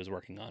project he was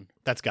working on.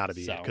 That's got to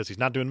be it, So- because he's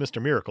not doing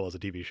Mr. Miracle as a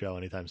TV show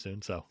anytime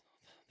soon. So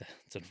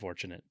It's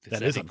unfortunate. that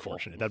That'd is be cool.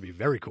 unfortunate. That'd be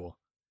very cool.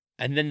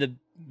 And then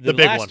the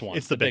big last one.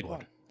 It's the big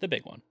one. The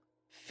big one.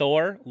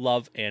 Thor: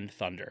 Love and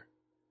Thunder.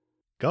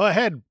 Go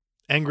ahead,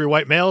 angry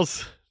white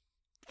males.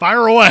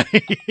 Fire away.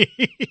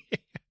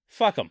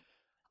 Fuck him.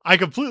 I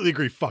completely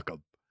agree. Fuck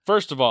him.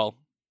 First of all,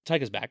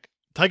 Taika's back,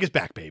 Taika's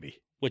back,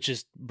 baby. which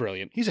is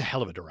brilliant. He's a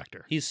hell of a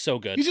director. He's so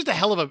good. He's just a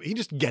hell of a. He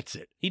just gets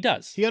it. He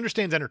does. He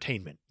understands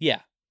entertainment.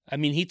 Yeah. I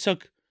mean, he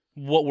took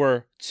what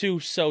were two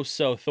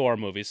so-so Thor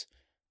movies.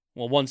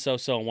 Well, one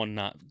so-so and one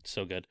not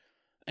so good.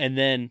 And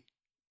then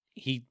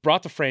he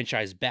brought the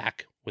franchise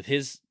back with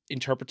his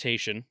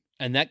interpretation,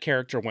 and that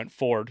character went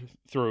forward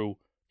through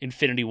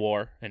Infinity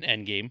War and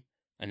Endgame.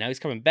 And now he's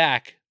coming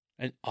back,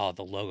 and oh,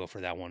 the logo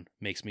for that one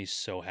makes me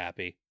so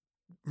happy.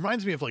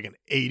 Reminds me of like an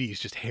 '80s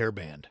just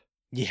hairband.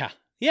 Yeah.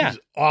 Yeah. He's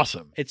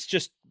awesome. It's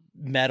just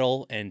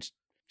metal and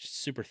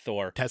just super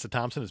Thor. Tessa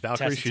Thompson is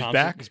Valkyrie. Tessa She's Thompson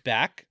back. is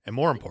back. And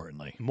more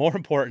importantly,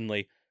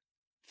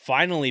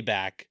 Finally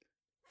back,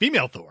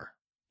 female Thor.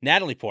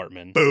 Natalie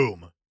Portman,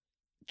 Boom.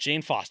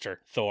 Jane Foster,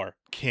 Thor.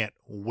 Can't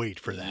wait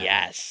for that.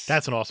 Yes.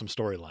 That's an awesome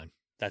storyline.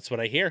 That's what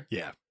I hear.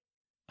 Yeah.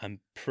 I'm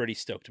pretty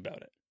stoked about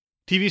it.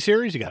 TV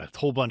series, you got a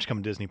whole bunch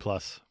coming Disney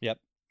Plus. Yep.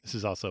 This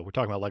is also, we're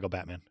talking about Lego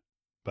Batman.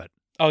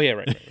 Oh, yeah,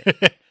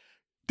 right.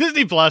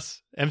 Disney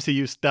Plus,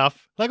 MCU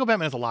stuff. Lego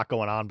Batman has a lot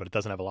going on, but it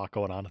doesn't have a lot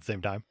going on at the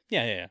same time.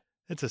 Yeah.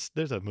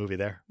 There's a movie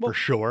there Well, for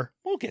sure.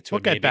 We'll get to We'll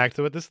it. get maybe. back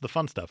to it. This is the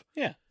fun stuff.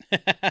 Yeah.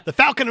 The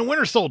Falcon and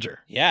Winter Soldier.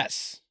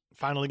 Yes.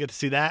 Finally get to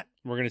see that.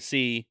 We're gonna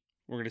see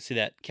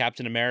that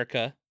Captain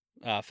America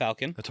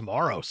Falcon, The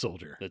Tomorrow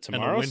Soldier. the and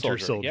Tomorrow the Winter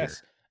Soldier.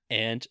 yes,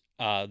 and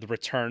the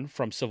return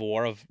from Civil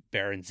War of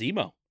Baron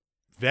Zemo,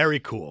 Very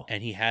cool.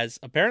 and he has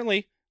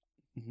apparently,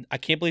 I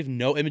can't believe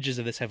no images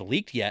of this have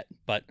leaked yet,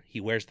 but he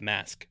wears the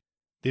mask.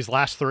 These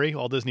last three,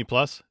 all Disney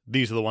Plus,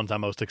 these are the ones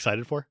I'm most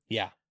excited for.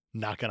 Yeah,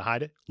 Not going to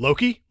hide it.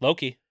 Loki,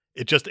 Loki.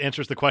 it just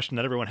answers the question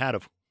that everyone had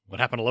of what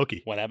happened to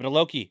Loki. What happened to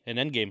Loki in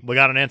Endgame? We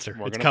got an answer.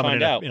 We're It's gonna coming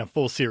find in out. in a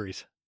full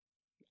series.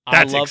 I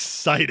That's love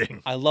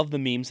exciting. I love the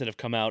memes that have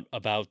come out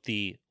about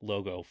the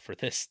logo for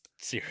this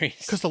series.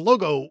 Because the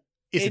logo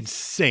is It's-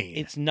 insane.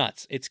 It's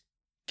nuts. It's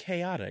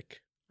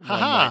chaotic. One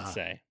Ha-ha. might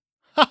say.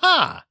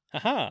 Ha-ha!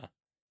 Haha.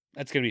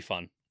 That's gonna be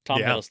fun. Tom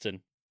Yeah.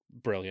 Hiddleston,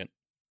 brilliant.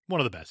 One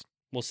of the best.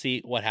 We'll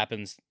see what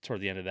happens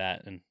toward the end of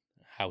that and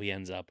how he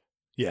ends up.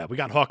 Yeah, we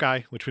got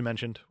Hawkeye, which we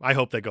mentioned. I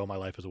hope they go My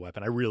Life as a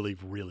Weapon. I really,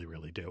 really,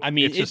 really do. I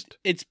mean, it's just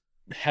it's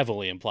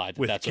heavily implied that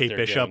with that's Kate what they're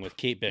Bishop doing with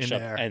Kate in Bishop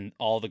there. and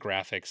all the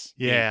graphics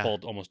Yeah. being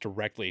pulled almost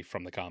directly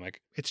from the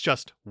comic. it's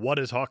just what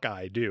does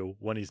Hawkeye do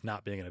when he's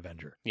not being an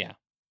Avenger? Yeah.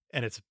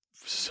 And it's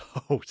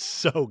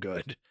so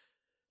good.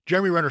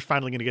 Jeremy Renner's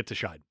finally going to get to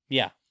shine.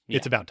 Yeah.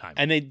 It's about time.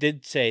 And they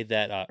did say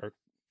that, or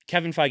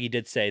Kevin Feige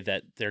did say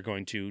that they're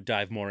going to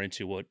dive more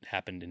into what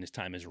happened in his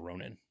time as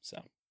Ronin.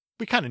 So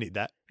we kind of need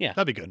that. Yeah.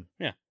 That'd be good.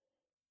 Yeah.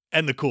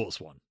 And the coolest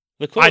one.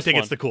 the coolest I think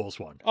one, it's the coolest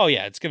one. Oh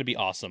yeah, it's going to be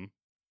awesome.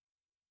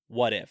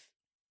 What If?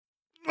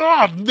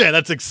 Oh, man,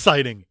 that's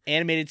exciting.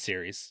 Animated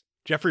series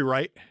Jeffrey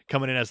Wright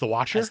coming in as the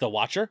Watcher. as the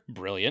Watcher.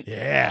 Brilliant.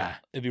 Yeah.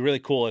 It'd be really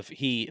cool if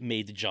he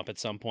made the jump at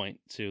some point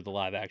to the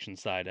live action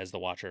side as the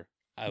Watcher.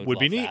 I would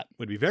Be love neat. that.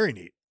 Would be very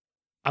neat.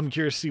 I'm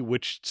curious to see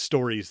which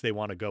stories they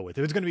want to go with.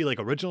 If it's going to be like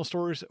original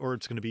stories or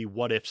it's going to be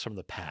what ifs from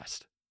the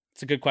past.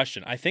 It's a good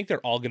question. I think they're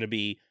all going to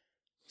be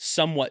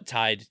somewhat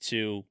tied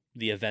to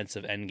the events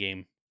of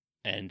Endgame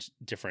and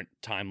different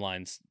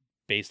timelines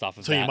based off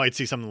of So that. you might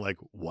see something like,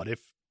 what if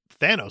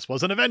Thanos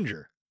was an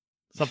Avenger?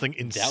 Something That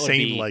would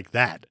insane be- like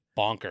that.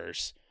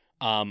 Bonkers.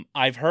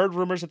 I've heard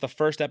rumors that the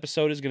first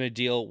episode is going to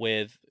deal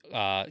with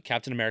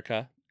Captain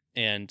America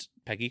and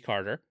Peggy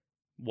Carter.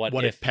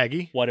 What if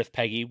Peggy? What if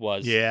Peggy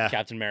was Yeah.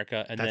 Captain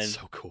America and That's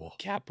then so cool.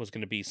 Cap was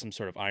going to be some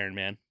sort of Iron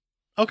Man?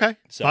 Okay,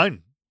 So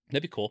fine.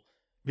 that'd be cool.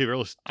 Be a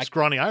real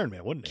scrawny Iron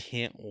Man, wouldn't it?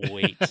 Can't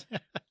wait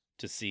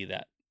to see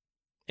that.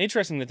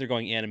 Interesting that they're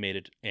going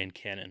animated and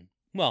canon.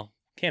 Well,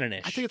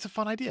 canon-ish. I think it's a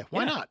fun idea.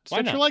 Why Yeah, not? why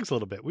Stretch not? your legs a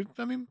little bit.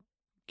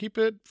 Keep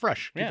it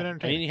fresh. Keep it I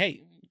entertaining. mean,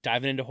 hey,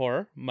 diving into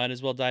horror, might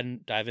as well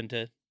dive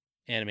into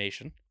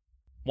animation.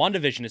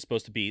 WandaVision is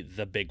supposed to be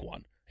the big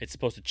one. It's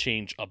supposed to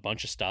change a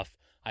bunch of stuff.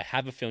 I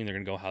have a feeling they're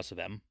going to go House of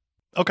M,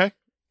 Okay.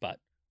 but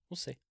we'll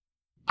see.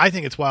 I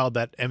think it's wild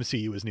that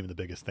MCU isn't even the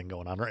biggest thing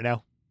going on right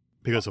now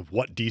because of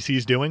what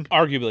DC's doing.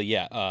 Arguably,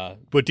 yeah,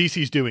 What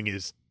DC's doing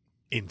is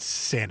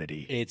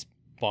insanity. it's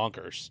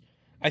bonkers.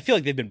 I feel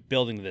like they've been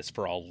building this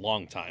for a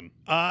long time.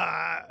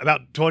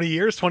 About 20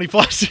 years, 20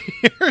 plus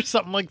years,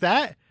 something like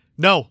that.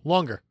 No,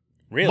 longer.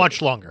 Really?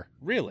 Much longer.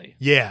 Really?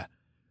 Yeah.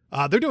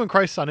 They're doing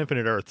Crisis on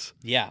Infinite Earths,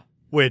 Yeah.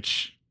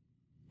 which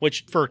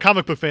Which for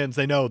comic book fans,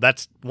 they know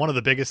that's one of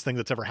the biggest things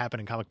that's ever happened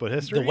in comic book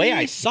history. the way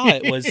I saw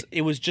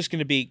it was just going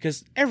to be,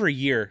 because every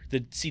year the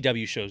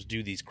CW shows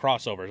do these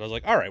crossovers. I was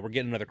like, all right, we're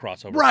getting another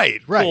crossover.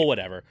 Right. Cool,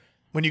 whatever.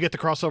 When you get the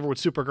crossover with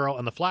Supergirl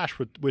and the Flash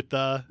with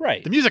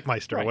Right. the Music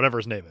Meister or Right. whatever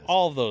his name is.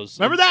 All of those.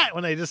 Remember that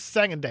when they just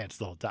sang and danced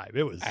the whole time?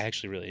 It was I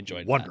actually really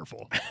enjoyed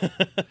wonderful.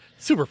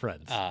 Super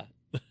Friends. that.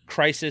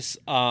 Crisis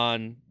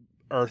on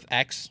Earth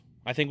X,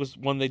 I think was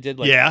one they did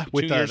like Yeah, 2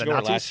 with the years ago or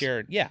Nazis? last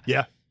year. Yeah.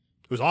 yeah,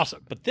 it was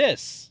awesome. But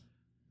this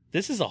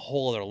is a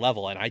whole other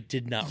level, and I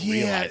did not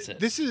realize it.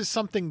 This is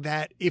something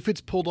that, if it's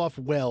pulled off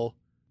well,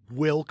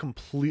 will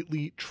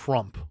completely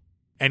trump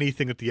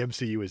anything that the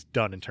MCU has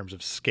done in terms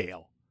of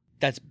scale.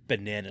 That's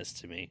bananas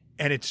to me.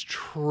 And it's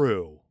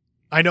true.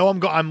 I know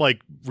I'm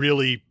like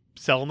really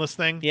selling this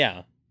thing,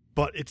 Yeah,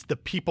 but it's the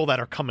people that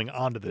are coming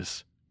onto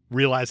this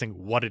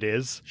realizing what it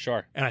is.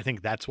 sure. And I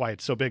think that's why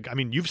it's so big. I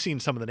mean, you've seen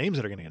some of the names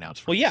that are getting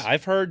announced for Well, yeah, this.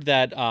 I've heard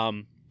that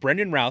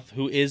Brendan Routh,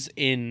 who is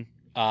in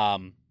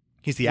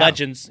He's the Atom.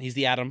 Legends, he's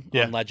the Atom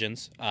Yeah. on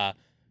Legends.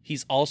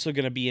 He's also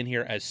going to be in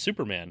here as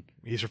Superman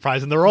He's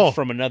reprising the role.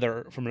 from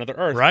another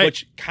Earth, Right.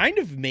 which kind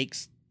of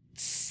makes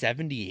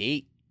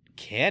 78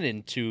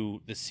 canon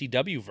to the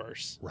CW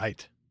verse,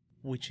 Right.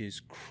 which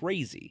is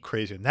crazy.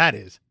 Crazy. And that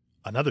is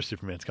another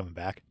Superman's coming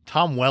back.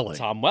 Tom Welling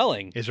Tom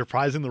Welling, is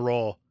reprising the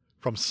role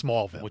from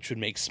Smallville. which would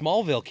make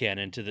Smallville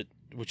canon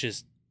which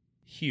is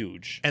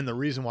huge. And the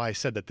reason why I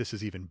said that this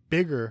is even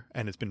bigger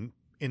and it's been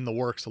in the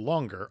works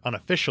longer,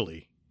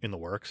 unofficially in the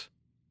works,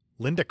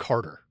 Linda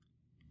Carter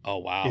Oh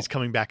wow, is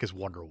coming back as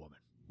Wonder Woman.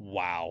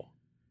 wow.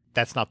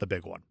 That's not the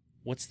big one.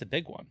 What's the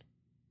big one?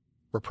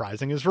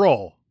 Reprising his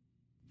role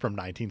from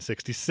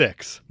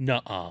 1966,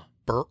 Nuh-uh.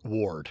 Burt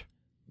Ward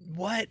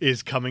What?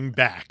 is coming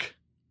back.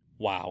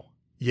 Wow.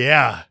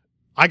 Yeah.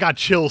 I got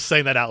chills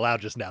saying that out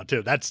loud just now,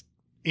 too. That's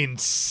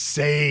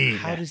insane.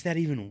 How does that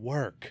even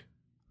work?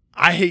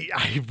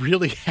 I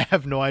really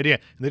have no idea.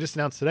 And they just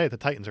announced today the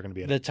Titans are going to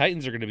be in it, The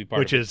Titans are going to be part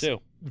which of it is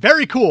too.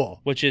 very cool.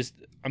 Which is,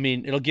 I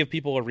mean, it'll give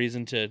people a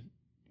reason to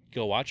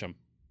go watch them.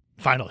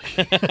 Finally.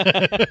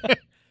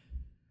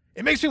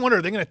 It makes me wonder,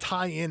 are they going to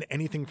tie in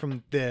anything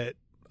from the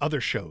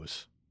other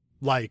shows?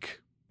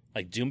 Like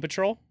Like Doom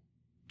Patrol?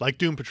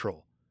 Doom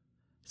Patrol.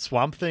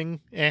 Swamp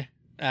Thing?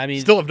 I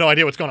mean, Still have no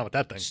idea what's going on with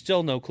that thing.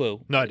 still no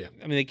clue. No idea.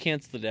 I mean, they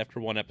canceled it after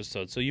one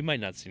episode, so you might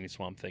not see any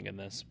Swamp Thing in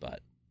this,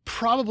 but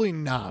Probably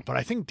not, but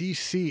I think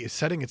DC is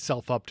setting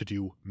itself up to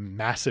do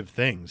massive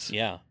things.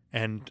 yeah.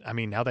 And, I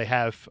mean, now they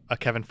have a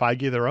Kevin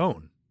Feige of their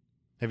own.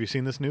 Have you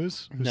seen this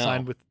news? Who No.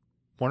 signed with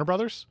Warner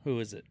Brothers? Who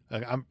is it?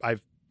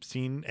 I've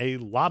seen a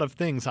lot of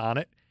things on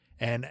it.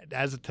 And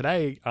as of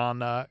today,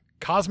 on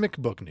Cosmic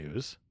Book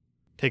News,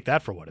 take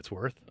that for what it's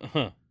worth,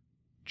 Huh.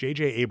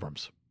 J.J.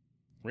 Abrams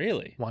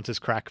Really? wants his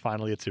crack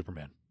finally at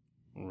Superman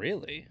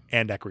Really?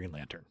 and at Green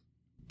Lantern.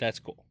 That's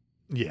cool.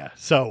 Yeah.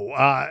 So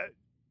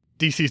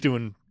DC's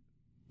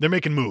they're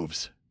making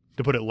moves,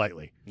 to put it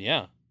lightly.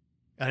 Yeah.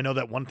 And I know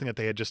that one thing that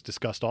they had just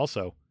discussed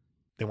also,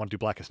 they want to do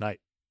Blackest Night.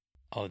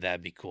 Oh,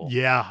 that'd be cool.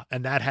 Yeah.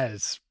 And that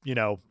has,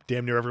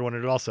 damn near everyone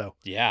in it also.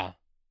 Yeah.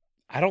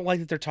 I don't like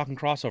that they're talking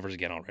crossovers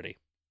again already.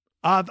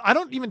 I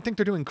don't even think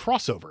they're doing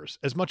crossovers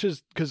as much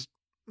as, because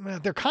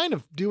they're kind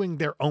of doing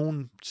their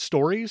own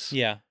stories,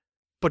 Yeah.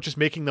 but just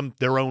making them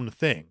their own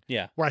thing.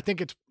 Yeah. Where I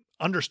think it's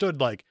understood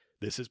like,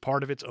 this is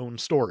part of its own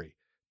story.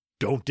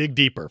 Don't dig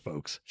deeper,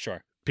 folks.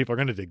 Sure. People are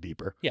going to dig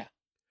deeper. Yeah.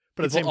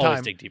 But at the People same always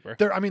time, dig deeper.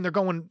 they're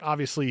going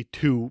obviously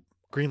to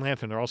Green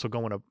Lantern. They're also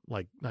going to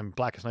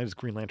Blackest Night is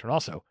Green Lantern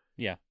also.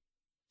 Yeah.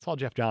 It's all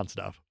Jeff Johns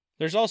stuff.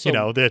 There's also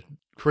The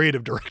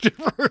creative director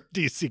for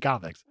DC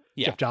Comics.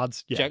 Yeah. Jeff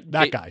Johns. Yeah. Jack-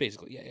 that guy.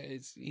 Basically, yeah.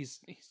 He's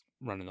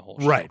running the whole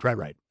show.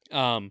 Right.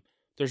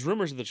 There's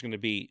rumors that there's going to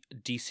be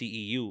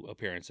DCEU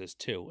appearances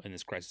too in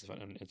this Crisis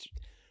on There's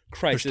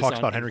Crisis talks on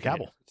about Henry Infinite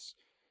Cavill. Earths.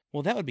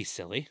 Well, that would be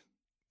silly.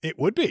 It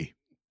would be.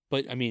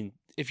 But I mean,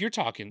 if you're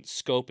talking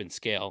scope and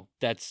scale,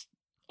 that's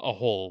a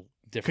whole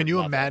different Can you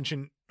level.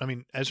 imagine? I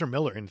mean, Ezra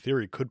Miller in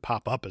theory could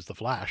pop up as the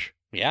Flash.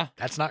 Yeah.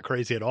 That's not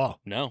crazy at all.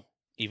 No.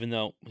 Even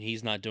though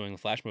he's not doing the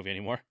Flash movie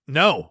anymore.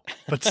 No,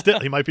 but still,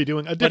 he might be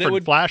doing a different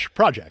would- Flash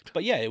project.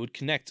 But yeah, it would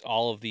connect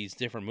all of these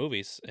different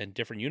movies and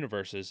different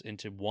universes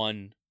into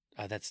one.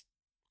 That's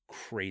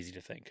crazy to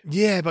think.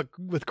 Yeah, but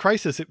with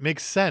Crisis, it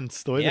makes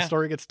sense the way the Yeah.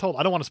 story gets told.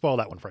 I don't want to spoil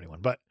that one for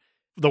anyone, but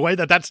the way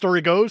that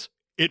story goes,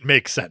 it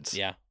makes sense.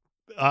 Yeah.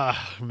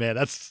 Man,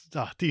 that's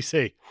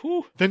DC.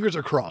 Whew. Fingers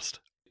are crossed.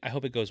 I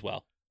hope it goes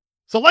well.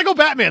 So Lego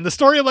Batman, the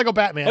story of Lego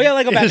Batman. Oh, yeah,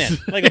 Lego Batman.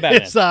 Lego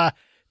Batman. It's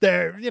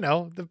they're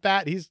the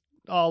Bat. He's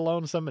all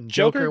lonesome, and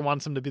Joker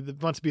wants him to be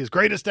his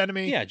greatest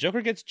enemy. Yeah,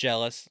 Joker gets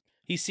jealous.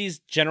 He sees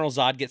General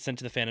Zod get sent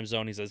to the Phantom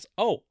Zone. He says,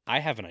 "Oh, I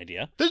have an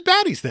idea. There's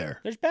baddies there.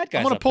 There's bad guys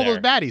I'm gonna up pull there.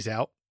 those baddies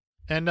out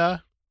and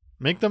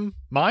make them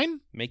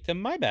mine. Make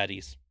them my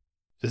baddies."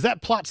 Does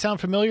that plot sound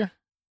familiar?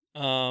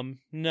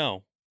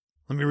 No.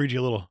 Let me read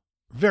you a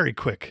very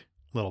quick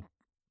little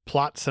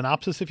plot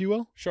synopsis, if you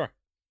will. Sure.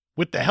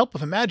 With the help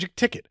of a magic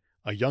ticket,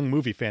 a young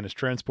movie fan is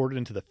transported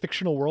into the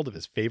fictional world of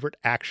his favorite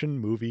action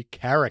movie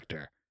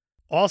character.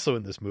 Also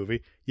in this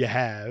movie, you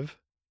have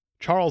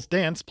Charles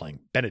Dance, playing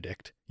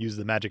Benedict, use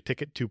the magic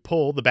ticket to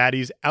pull the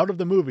baddies out of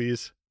the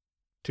movies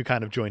to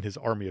kind of join his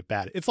army of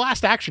baddies. It's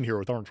Last Action Hero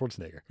with Arnold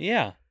Schwarzenegger.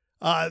 Yeah.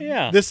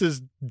 Yeah. This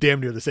is damn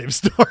near the same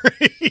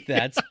story.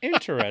 That's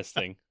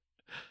interesting.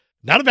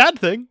 Not a bad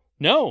thing.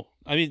 No.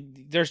 I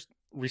mean, there's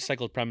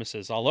recycled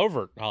premises all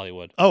over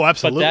Hollywood. Oh,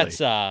 absolutely. But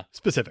that's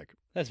specific.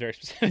 That's very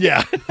specific.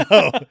 Yeah.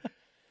 Oh.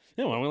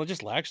 No, why don't we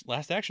just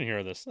Last Action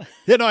Hero this?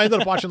 Yeah, no, I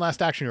ended up watching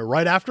Last Action Hero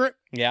right after it.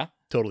 Yeah.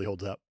 Totally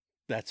holds up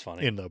That's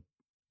funny. in the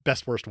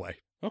best, worst way.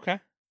 Okay.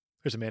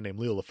 There's a man named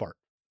Leo LaFart.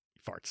 He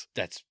farts.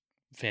 That's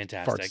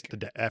fantastic.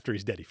 Farts after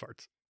he's dead, he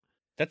farts.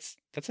 That's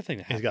a thing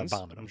that He's happens. got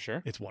bomb in him. I'm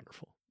sure. It's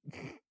wonderful.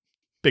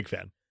 Big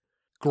fan.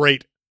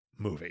 Great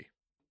movie.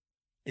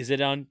 Is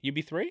it on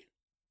UB3?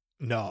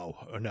 No.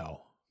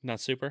 Not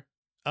super?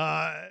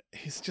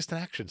 He's just an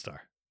action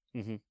star.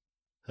 Mm-hmm.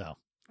 So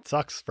it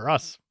sucks for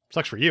us.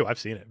 Sucks for you. I've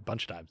seen it a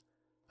bunch of times.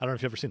 I don't know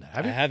if you've ever seen that.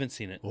 Have I you? haven't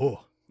seen it.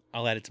 Oh,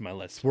 I'll add it to my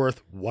list. it's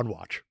worth one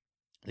watch.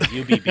 The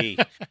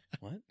UBB.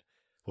 What?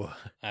 Whoa.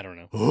 I don't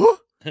know.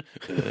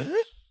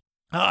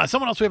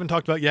 Someone else we haven't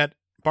talked about yet.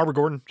 Barbara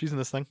Gordon. She's in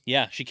this thing.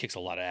 Yeah, she kicks a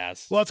lot of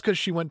ass. Well, it's because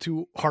she went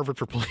to Harvard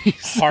for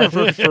police.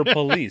 Harvard for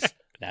police.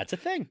 That's a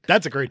thing.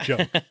 That's a great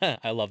joke.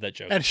 I love that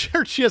joke. And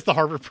sure, she has the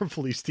Harvard for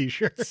police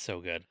t-shirt. It's so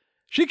good.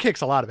 She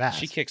kicks a lot of ass.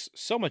 She kicks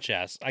so much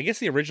ass. I guess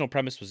the original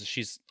premise was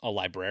she's a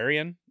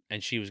librarian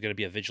and she was going to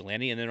be a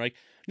vigilante. And then they're like,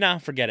 nah,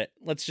 forget it.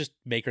 Let's just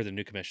make her the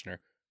new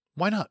commissioner.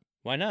 Why not?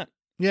 Why not?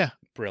 Yeah.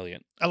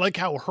 Brilliant. I like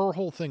how her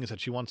whole thing is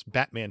that she wants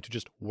Batman to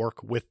just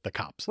work with the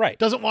cops. Right.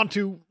 Doesn't want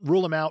to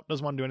rule him out.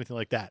 Doesn't want to do anything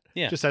like that.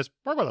 Yeah. Just says,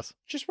 work with us.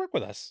 Just work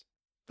with us.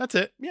 That's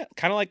it. Yeah.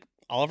 Kind of like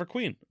Oliver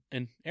Queen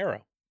in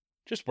Arrow.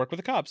 Just work with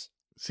the cops.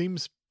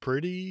 Seems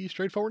pretty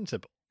straightforward and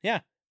simple. Yeah.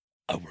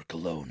 I work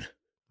alone.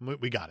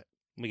 We got it.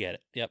 We get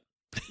it. Yep.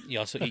 You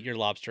also eat your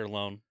lobster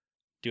alone.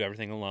 do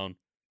everything alone.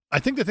 I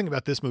think the thing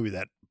about this movie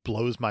that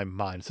blows my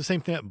mind, it's the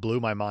same thing that blew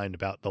my mind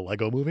about the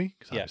Lego movie.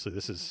 Because Yeah. obviously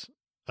this is,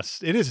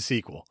 it is a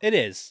sequel. It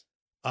is.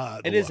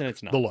 The It is look. and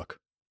it's not. The look.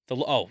 The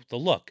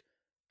look.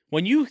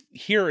 When you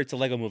hear it's a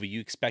Lego movie, you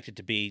expect it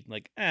to be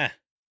like,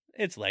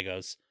 it's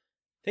Legos.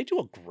 They do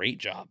a great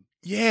job.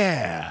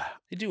 Yeah.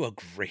 They do a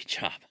great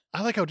job.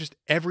 I like how just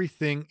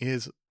everything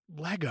is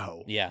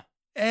Lego. Yeah.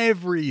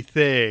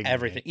 Everything.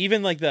 Everything.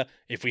 Even like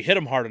if we hit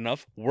them hard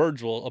enough,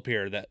 words will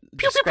appear that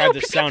describe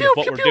the sound of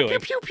what we're doing.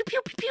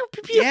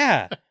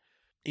 Yeah.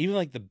 Even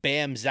like the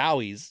Bam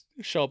Zowies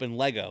show up in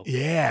Lego.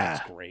 Yeah.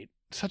 That's great.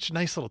 Such a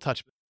nice little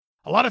touch.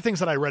 A lot of things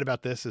that I read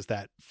about this is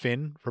that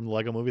Finn from the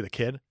Lego movie, the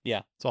kid,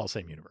 Yeah. it's all the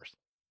same universe.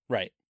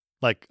 Right.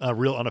 Like a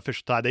real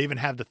unofficial tie. They even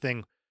have the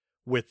thing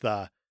with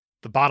the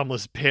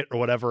bottomless pit or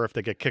whatever if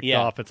they get kicked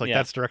Yeah, off. It's like yeah.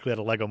 that's directly out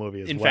of Lego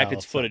movie as In well. fact,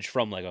 it's so- footage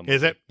from Lego movie.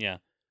 Is it? Yeah.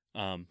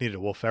 Needed a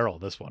Will Ferrell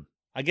this one.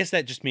 I guess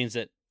that just means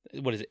that,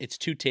 what is it? It's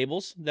two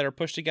tables that are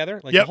pushed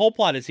together. Like Yep. the whole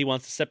plot is he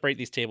wants to separate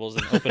these tables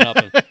and open up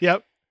and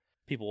Yep.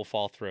 people will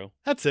fall through.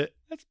 That's it.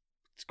 It's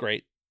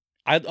great.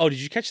 Did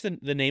you catch the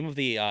name of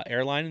the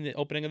airline in the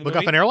opening of the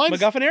movie? MacGuffin Airlines?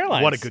 MacGuffin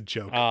Airlines. What a good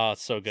joke. Oh,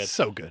 so good.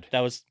 So good. That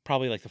was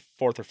probably like the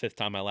fourth or fifth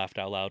time I laughed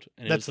out loud.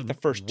 And That's it was like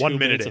the first 1 2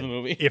 minute minutes of in, the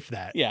movie. if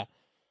that. Yeah.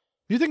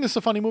 You think this is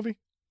a funny movie?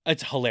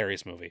 It's a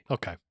hilarious movie.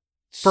 Okay.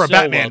 For a So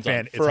Batman well done.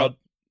 fan, it's For a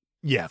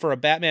Yeah. For a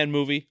Batman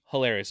movie,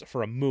 hilarious.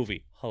 For a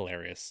movie,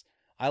 hilarious.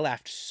 I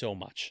laughed so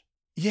much.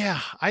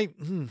 Yeah. I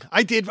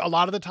did a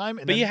lot of the time.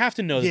 And But then- you have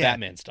to know the yeah.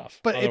 Batman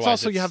stuff. But it's Otherwise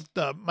also, you have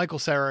Michael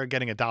Cera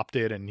getting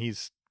adopted, and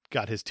he's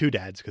got his two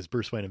dads because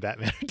Bruce Wayne and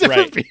Batman are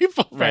different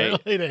people, Right.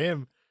 apparently, to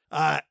him.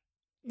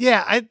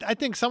 Yeah, I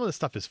think some of the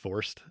stuff is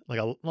forced. Like,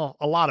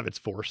 a lot of it's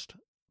forced.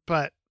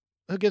 But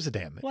who gives a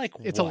damn? Like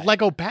It's what? a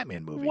Lego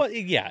Batman movie. What?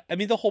 Yeah. I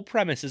mean, the whole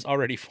premise is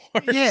already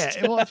forced. Yeah,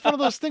 well, it's one of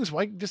those things.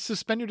 Why just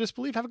suspend your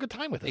disbelief? Have a good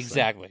time with this thing.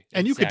 Exactly.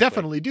 And you could Exactly.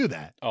 definitely do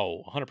that.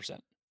 Oh, 100%.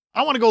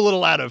 I want to go a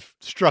little out of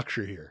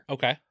structure here.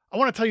 Okay. I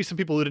want to tell you some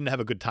people who didn't have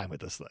a good time with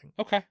this thing.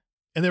 Okay.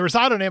 And they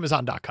reside on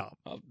Amazon.com.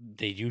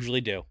 They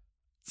usually do.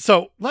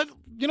 So,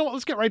 you know what?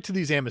 Let's get right to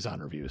these Amazon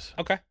reviews.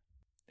 Okay.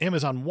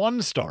 Amazon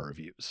 1-star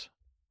reviews.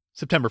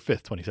 September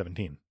 5th,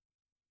 2017.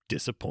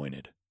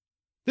 Disappointed.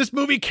 This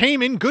movie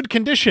came in good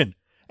condition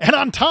and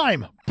on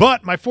time,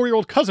 but my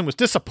 4-year-old cousin was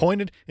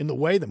disappointed in the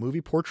way the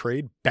movie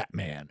portrayed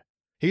Batman.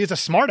 He is a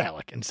smart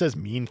aleck and says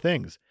mean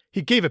things.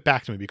 He gave it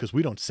back to me because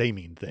we don't say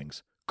mean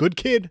things. Good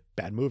kid,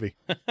 bad movie.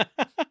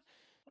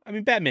 I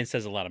mean, Batman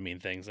says a lot of mean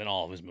things in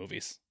all of his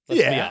movies.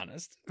 Let's be Yeah.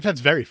 honest.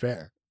 That's very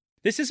fair.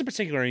 This is a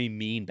particularly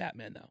mean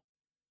Batman, though.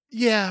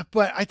 Yeah,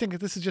 but I think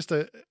this is just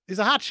he's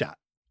a hot shot.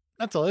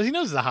 That's all. He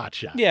knows he's a hot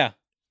shot. Yeah.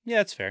 Yeah,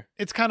 that's fair.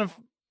 It's kind of,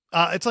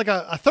 it's like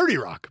a 30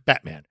 Rock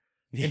Batman.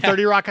 Yeah. In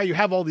 30 Rock, how you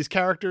have all these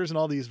characters and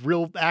all these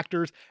real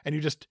actors, and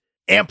you just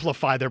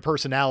amplify their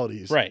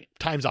personalities Right.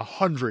 times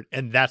 100,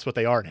 and that's what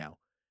they are now.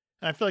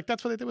 And I feel like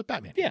that's what they did with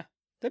Batman. Yeah.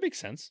 That makes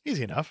sense.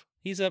 Easy enough.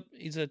 He's a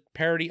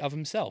parody of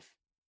himself.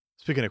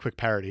 Speaking of quick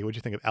parody, what'd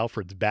you think of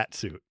Alfred's bat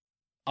suit?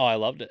 Oh, I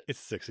loved it. It's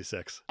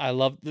 66. I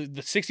love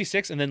the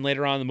 66, and then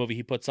later on in the movie,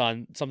 he puts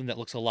on something that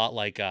looks a lot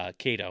like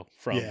Kato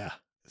from Yeah.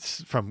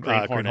 It's from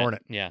Green Green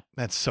Hornet. Yeah.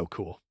 That's so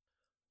cool.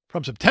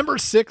 From September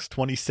 6,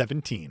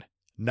 2017.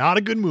 Not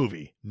a good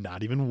movie.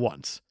 Not even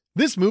once.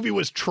 This movie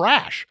was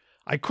trash.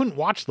 I couldn't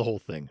watch the whole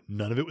thing.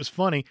 None of it was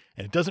funny,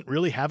 and it doesn't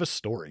really have a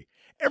story.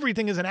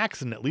 Everything is an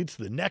accident that leads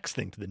to the next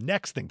thing, to the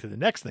next thing, to the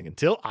next thing,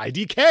 until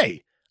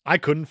IDK. I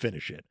couldn't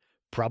finish it.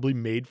 Probably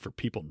made for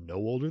people no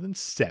older than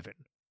 7.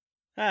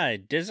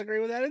 I disagree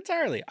with that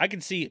entirely. I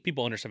can see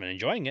people under 7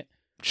 enjoying it,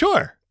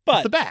 Sure. But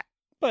it's the bat.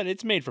 but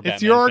it's made for Batman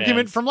It's your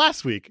argument fans. from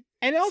last week.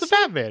 And It's also, the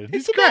Batman. it's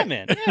He's the great.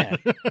 Batman.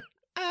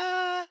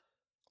 Yeah.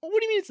 What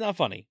do you mean it's not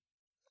funny?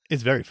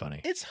 It's very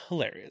funny. It's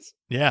hilarious.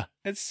 Yeah.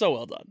 It's so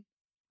well done.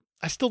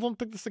 I still don't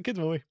think this is a kid's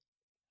movie.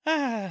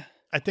 Ah,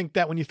 I think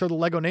that when you throw the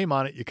Lego name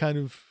on it, you kind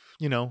of,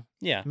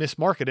 yeah.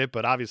 mismarket it,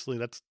 but obviously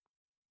that's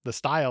the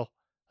style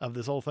of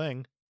this whole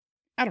thing.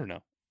 I don't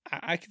know.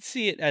 I could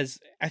see it as,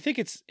 I think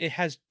it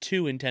has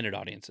two intended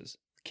audiences,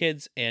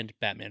 kids and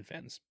Batman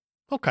fans.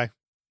 Okay.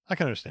 I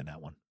can understand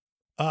that one.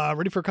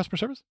 Ready for customer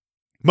service?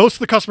 Most of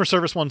the customer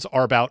service ones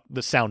are about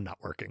the sound not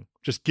working.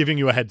 Just giving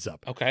you a heads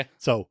up. Okay.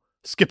 So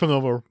skipping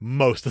over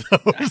most of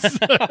those.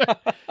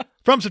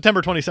 From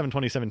September 27,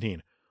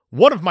 2017.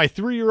 One of my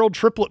 3-year-old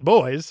triplet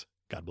boys,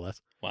 God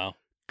bless, Wow.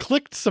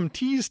 clicked some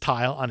tease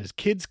tile on his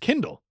kid's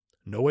Kindle.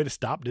 No way to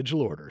stop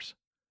digital orders.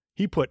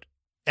 He put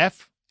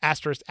F*********.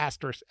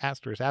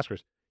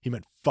 He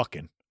meant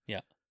fucking. Yeah.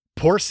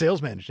 Poor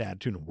salesman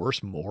attitude and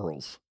worse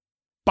morals.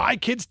 Buy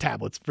kids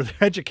tablets for their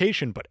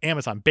education, but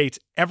Amazon baits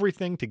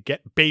everything to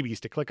get babies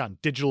to click on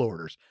digital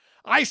orders.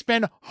 I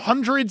spend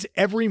hundreds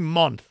every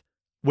month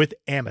with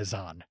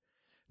Amazon.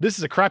 This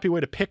is a crappy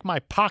way to pick my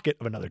pocket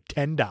of another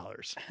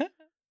 $10.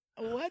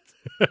 What?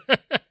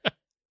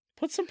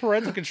 Put some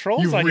parental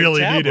controls You on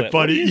really your need tablet. it,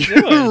 buddy.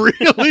 What are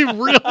you doing?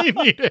 really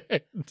need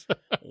it.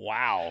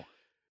 Wow.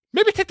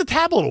 Maybe take the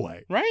tablet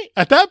away. Right?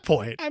 At that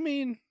point, I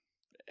mean,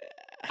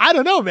 I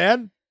don't know,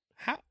 man.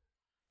 how?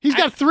 He's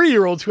got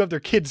 3-year-olds who have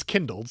their kids'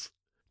 Kindles.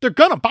 They're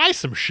gonna buy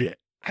some shit.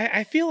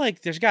 I feel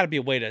like there's got to be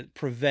a way to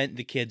prevent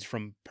the kids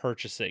from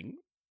purchasing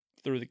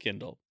through the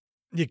Kindle.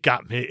 You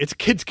got me. It's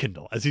Kids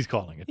Kindle, as he's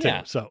calling it, too.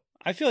 Yeah. So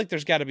I feel like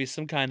there's got to be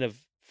some kind of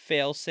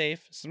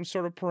fail-safe, some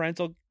sort of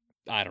parental.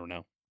 I don't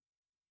know.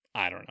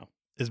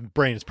 his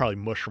brain is probably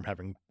mush from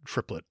having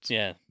triplets.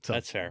 Yeah, So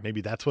that's fair.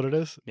 Maybe that's what it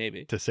is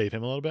Maybe. to save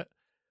him a little bit.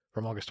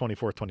 From August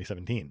 24th,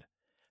 2017.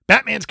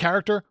 Batman's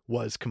character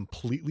was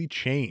completely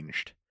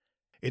changed.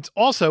 It's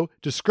also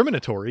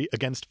discriminatory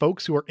against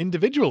folks who are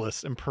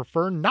individualists and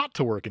prefer not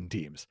to work in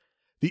teams.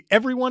 The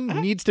everyone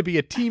needs to be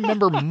a team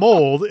member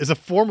mold is a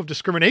form of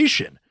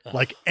discrimination,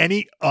 like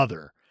any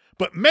other.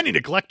 But many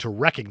neglect to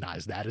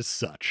recognize that as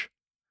such.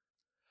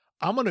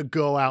 I'm going to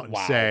go out and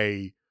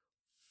say,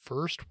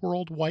 first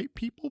world white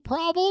people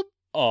problem?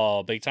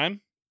 Oh, big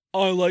time?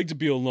 I like to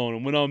be alone,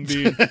 and when I'm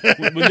being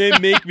when they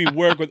make me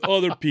work with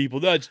other people,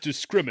 that's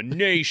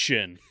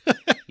discrimination.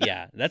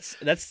 Yeah, that's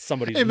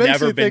somebody who's It makes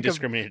never me been think of-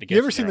 discriminated against. You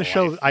ever in seen their the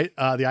show, life.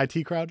 The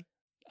IT Crowd?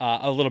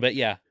 A little bit,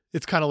 yeah.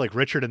 It's kind of like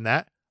Richard in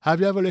that. Have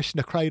you ever listened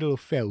to Cradle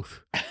of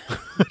Filth?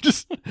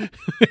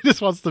 He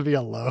just wants to be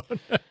alone.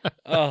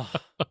 Oh,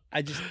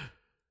 I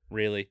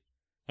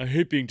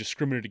hate being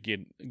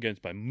discriminated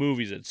against by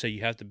movies that say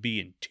you have to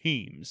be in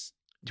teams.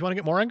 Do you want to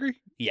get more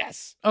angry?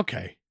 Yes.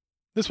 Okay.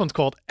 This one's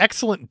called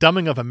Excellent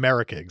Dumbing of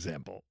America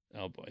Example.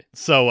 Oh boy.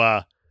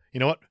 So, you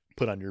know what?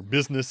 Put on your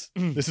business.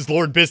 This is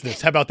Lord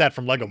Business. How about that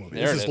from Lego Movie?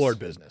 There This it is is. Lord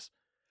Business.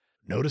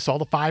 Notice all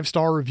the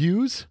 5-star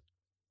reviews?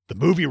 The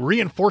movie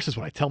reinforces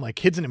what I tell my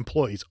kids and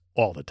employees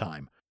all the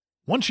time.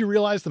 Once you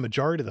realize the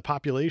majority of the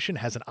population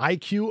has an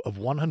IQ of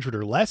 100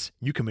 or less,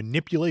 you can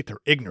manipulate their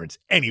ignorance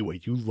any way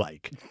you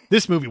like.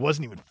 This movie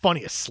wasn't even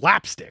funny as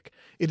slapstick.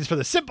 It is for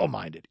the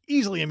simple-minded,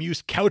 easily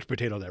amused couch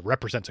potato that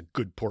represents a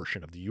good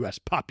portion of the U.S.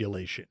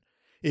 population.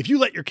 If you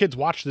let your kids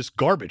watch this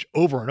garbage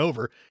over and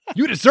over,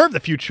 you deserve the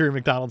future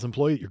McDonald's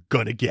employee that you're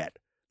gonna get.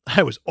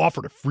 I was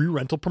offered a free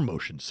rental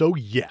promotion, so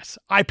yes,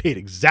 I paid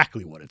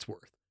exactly what it's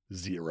worth.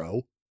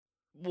 0.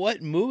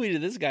 What movie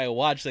did this guy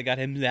watch that got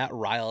him that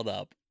riled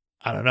up?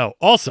 I don't know.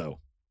 Also,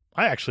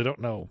 I actually don't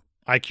know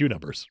IQ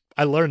numbers.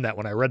 I learned that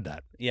when I read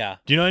that. Yeah.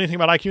 Do you know anything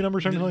about IQ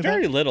numbers or anything like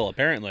Very that? little,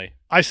 apparently.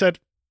 I said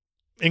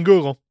in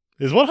Google,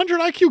 is 100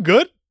 IQ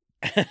good?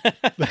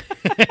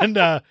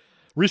 And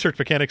Research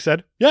Mechanic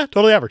said, yeah,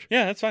 totally average.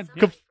 Yeah, that's fine. Yeah.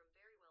 Conf-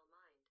 Very well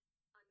mined.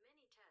 On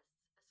many tests,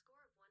 a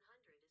score of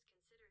 100 is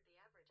considered the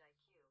average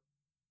IQ.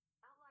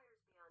 Outliers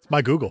beyond It's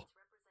my Google.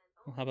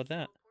 represent Well, how about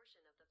that? a small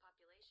portion of the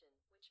population,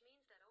 which means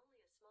that only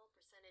a small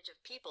percentage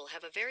of people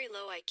have a very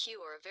low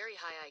IQ or a very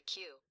high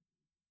IQ.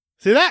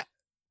 See that?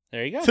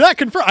 There you go. See that?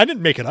 Confirm. I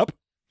didn't make it up.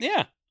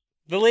 Yeah.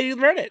 The lady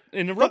read it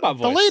in a robot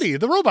voice.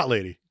 The robot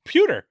lady.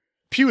 Pewter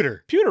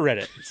read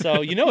it.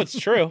 So you know it's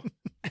true.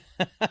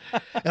 And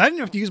I didn't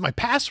have to use my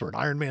password,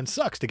 Iron Man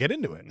sucks, to get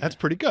into it. That's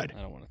pretty good.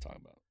 I don't want to talk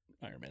about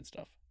Iron Man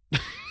stuff.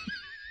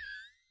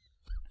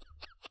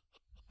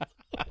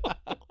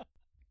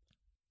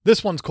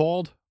 This one's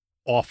called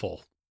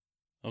Awful.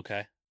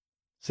 Okay.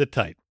 Sit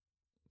tight.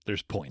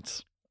 There's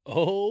points.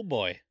 Oh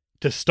boy.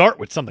 To start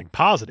with something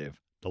positive,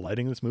 the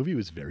lighting in this movie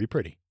was very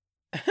pretty.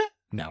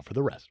 Now for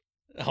the rest.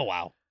 Oh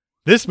wow.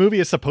 This movie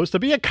is supposed to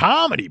be a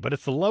comedy, but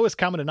it's the lowest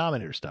common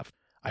denominator stuff.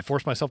 I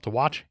forced myself to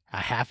watch a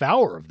half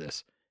hour of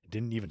this.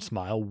 Didn't even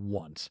smile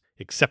once,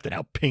 except at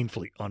how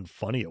painfully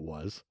unfunny it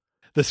was.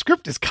 The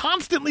script is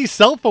constantly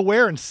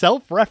self-aware and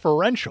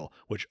self-referential,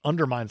 which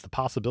undermines the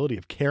possibility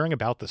of caring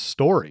about the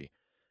story.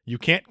 You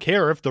can't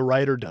care if the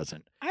writer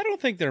doesn't. I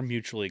don't think they're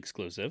mutually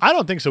exclusive. I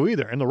don't think so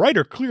either. And the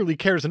writer clearly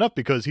cares enough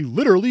because he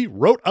literally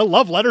wrote a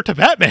love letter to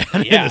Batman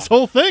in Yeah. this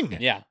whole thing.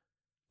 Yeah.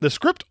 The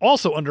script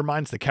also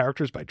undermines the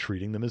characters by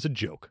treating them as a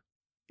joke.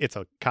 It's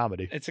a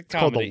comedy. It's a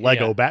called the comedy,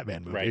 Lego yeah.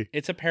 Batman movie. Right.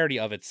 It's a parody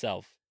of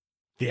itself.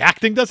 The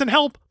acting doesn't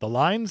help. The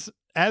lines,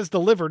 as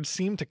delivered,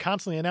 seem to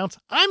constantly announce,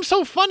 I'm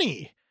so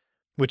funny,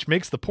 which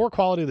makes the poor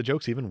quality of the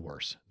jokes even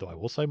worse, though I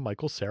will say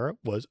Michael Cera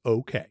was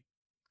okay.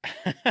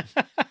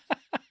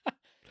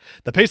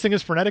 The pacing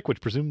is frenetic,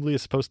 which presumably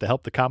is supposed to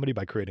help the comedy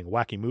by creating a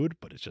wacky mood,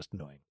 but it's just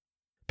annoying.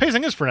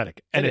 Pacing is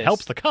frenetic, and It it is.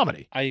 helps the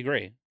comedy. I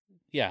agree.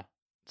 Yeah.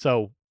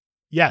 So,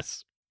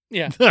 yes.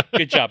 Yeah.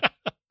 Good job.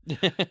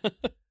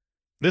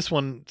 This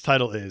one's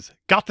title is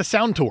Got the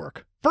Sound to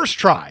Work. First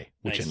try,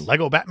 which Nice. in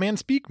Lego Batman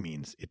speak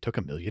means it took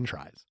 1,000,000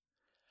 tries.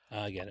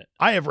 I get it.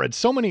 I have read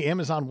so many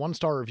Amazon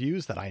 1-star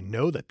reviews that I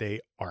know that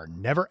they are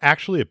never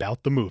actually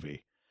about the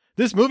movie.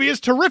 This movie is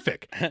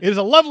terrific. It is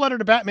a love letter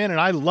to Batman, and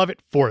I love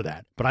it for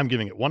that. But I'm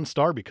giving it 1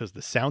 star because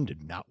the sound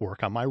did not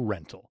work on my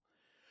rental.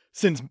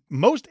 Since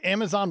most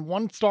Amazon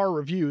 1-star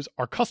reviews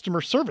are customer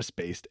service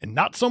based and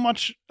not so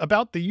much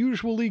about the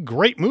usually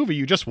great movie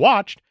you just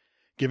watched,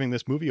 giving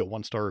this movie a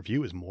 1-star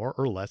review is more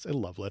or less a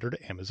love letter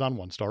to Amazon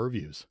 1-star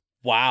reviews.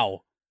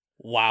 Wow.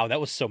 Wow.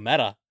 That was so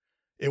meta.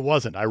 It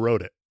wasn't. I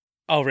wrote it.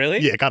 Oh, really?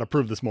 Yeah, it got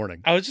approved this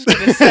morning. I was just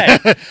going to say.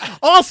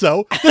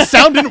 Also, the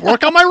sound didn't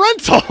work on my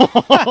rental.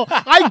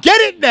 I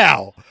get it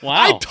now. Wow.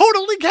 I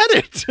totally get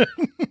it.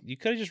 You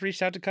could have just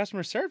reached out to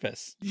customer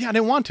service. Yeah, I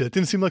didn't want to. It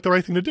didn't seem like the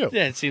right thing to do.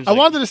 Yeah, it seems I like.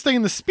 wanted to stay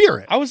in the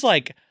spirit. I was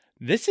like,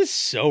 This is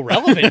so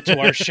relevant to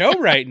our show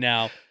right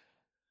now.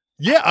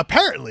 Yeah,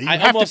 apparently. I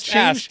almost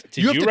asked,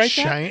 did you write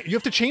that? You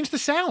have to change the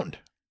sound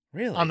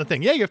Really? on the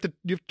thing. Yeah, you have to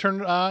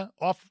turn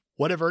off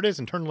whatever it is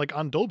and turn like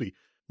on Dolby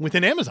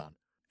within Amazon.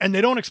 And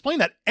they don't explain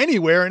that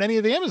anywhere in any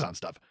of the Amazon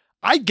stuff.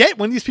 I get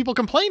when these people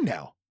complain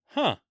now.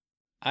 Huh.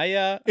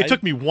 It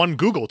took me one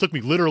Google. It took me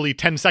literally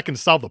 10 seconds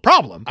to solve the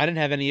problem. I didn't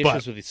have any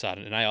issues with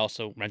Sonnet, and I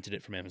also rented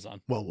it from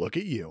Amazon. Well, look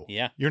at you.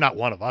 Yeah. You're not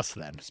one of us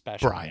then,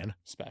 Special. Brian.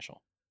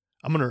 Special.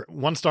 I'm going to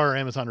 1-star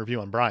Amazon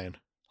review on Brian.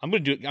 I'm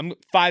going to do it. I'm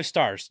 5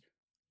 stars.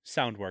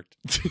 Sound worked.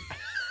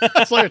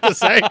 That's what I have to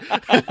say.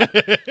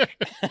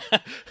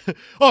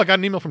 Oh, I got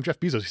an email from Jeff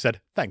Bezos. He said,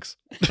 thanks.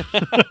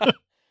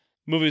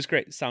 Movie was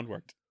great. Sound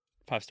worked.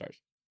 5 stars.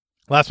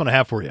 Last one I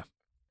have for you.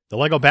 The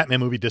Lego Batman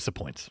movie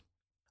disappoints.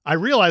 I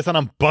realize that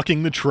I'm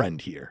bucking the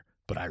trend here,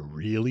 but I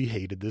really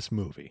hated this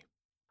movie.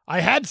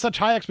 I had such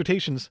high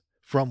expectations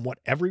from what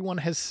everyone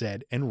has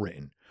said and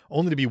written,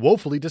 only to be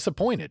woefully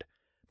disappointed.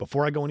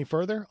 Before I go any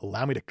further,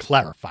 allow me to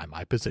clarify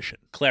my position.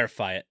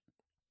 Clarify it.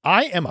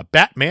 I am a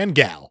Batman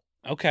gal.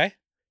 Okay.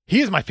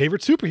 He is my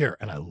favorite superhero,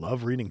 and I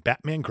love reading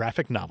Batman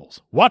graphic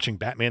novels, watching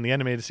Batman the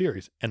Animated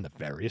Series, and the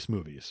various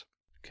movies.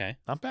 Okay.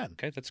 Not bad.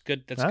 Okay. That's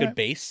good. That's All good right.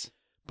 base.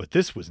 But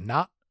this was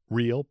not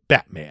real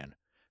Batman.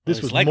 This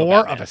it's was Lego more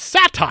Batman. of a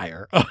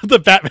satire of the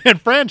Batman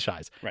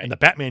franchise Right. and the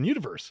Batman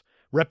universe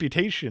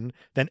reputation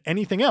than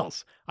anything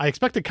else. I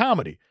expected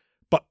comedy,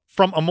 but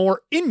from a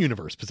more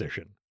in-universe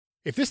position.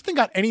 If this thing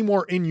got any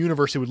more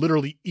in-universe, it would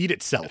literally eat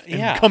itself and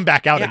Yeah. come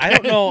back out Yeah, again. I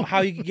don't know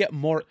how you can get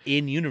more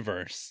in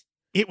universe.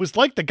 It was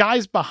like the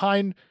guys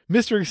behind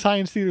Mystery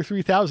Science Theater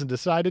 3000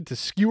 decided to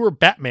skewer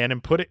Batman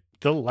and put it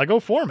to Lego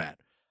format.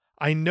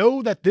 I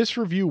know that this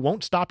review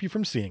won't stop you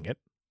from seeing it,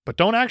 but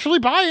don't actually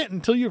buy it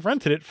until you've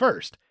rented it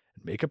first.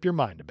 Make up your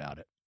mind about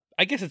it.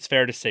 I guess it's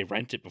fair to say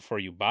rent it before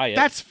you buy it.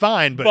 That's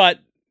fine, but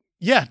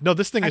yeah, no,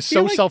 this thing I is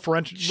feel so like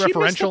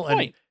self-referential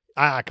and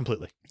point.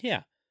 completely.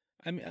 Yeah.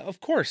 I mean, of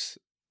course,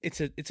 it's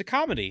a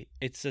comedy.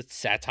 It's a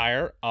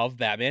satire of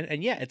Batman,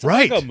 and yeah, it's a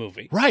Right. Lego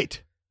movie.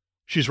 Right.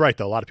 She's right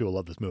though. A lot of people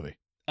love this movie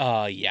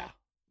Yeah.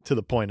 to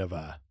the point of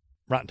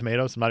Rotten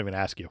Tomatoes. I'm not even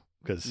gonna ask you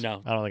because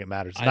No. I don't think it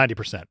matters. It's I-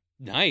 90%.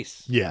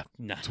 Nice. Yeah,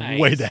 Nice. it's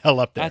way the hell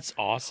up there. That's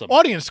awesome.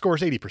 Audience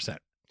scores 80%.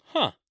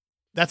 Huh.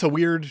 That's a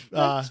weird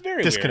That's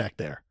very disconnect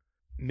there.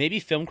 Maybe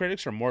film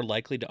critics are more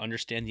likely to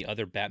understand the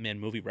other Batman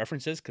movie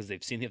references because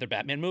they've seen the other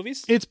Batman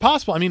movies. It's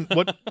possible. I mean,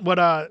 what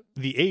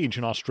The Age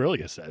in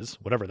Australia says,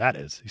 whatever that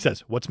is, he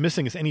says, what's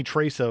missing is any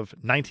trace of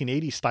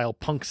 1980s style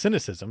punk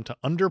cynicism to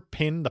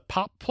underpin the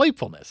pop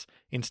playfulness.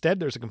 Instead,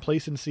 there's a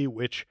complacency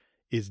which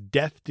is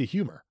death to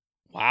humor.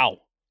 Wow.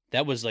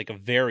 That was like a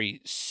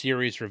very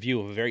serious review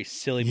of a very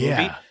silly movie.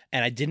 Yeah.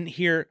 And I didn't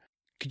hear.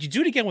 Could you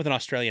do it again with an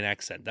Australian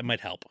accent? That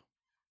might help.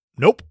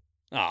 Nope.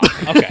 Oh,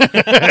 okay.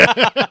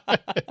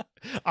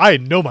 I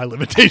know my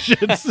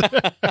limitations.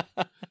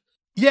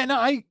 Yeah, no,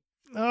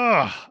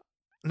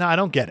 I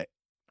don't get it.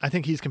 I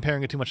think he's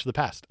comparing it too much to the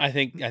past. I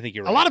think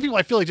you're right. A lot of people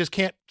I feel like just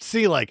can't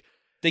see like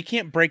they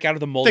can't break out of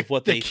the mold of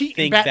what the they Keaton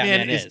think Batman,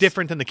 Batman is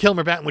different than the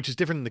Kilmer Batman, which is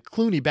different than the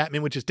Clooney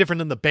Batman, which is different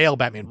than the Bale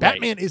Batman. Right.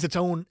 Batman is its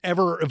own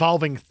ever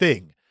evolving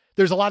thing.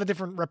 There's a lot of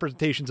different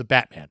representations of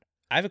Batman.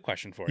 I have a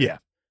question for you. Yeah.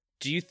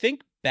 Do you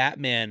think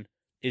Batman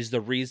is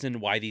the reason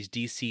why these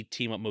DC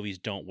team up movies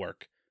don't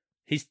work?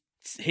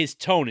 His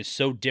tone is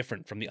so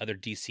different from the other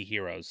DC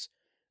heroes.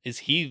 Is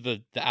he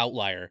the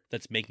outlier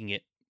that's making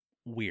it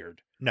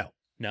weird? No.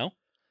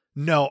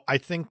 No? I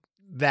think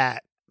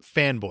that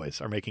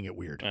fanboys are making it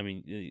weird. I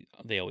mean,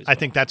 they always I will.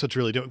 think that's what's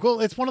really doing.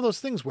 Well, it's one of those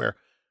things where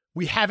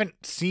we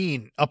haven't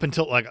seen up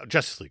until like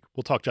Justice League.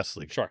 We'll talk Justice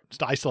League. Sure.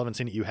 I still haven't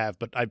seen it. You have,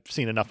 but I've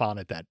seen enough on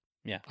it that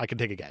Yeah. I can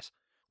take a guess.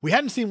 We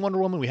hadn't seen Wonder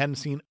Woman. We hadn't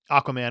seen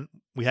Aquaman.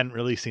 We hadn't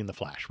really seen The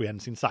Flash. We hadn't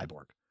seen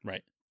Cyborg.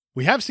 Right.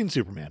 We have seen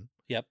Superman.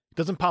 Yep.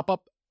 Doesn't pop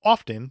up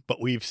often,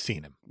 but we've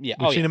seen him. Yeah.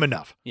 We've seen him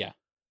enough. Yeah.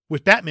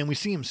 With Batman, we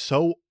see him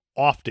so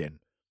often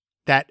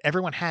that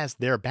everyone has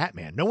their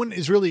Batman. No one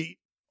is really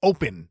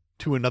open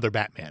to another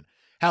Batman.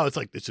 How it's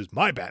like, this is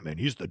my Batman.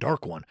 He's the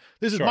dark one.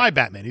 This is Sure. my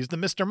Batman. He's the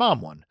Mr.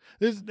 Mom one.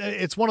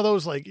 It's one of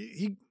those like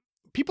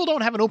people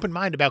don't have an open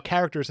mind about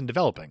characters and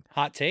developing.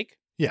 Hot take?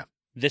 Yeah.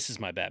 This is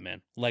my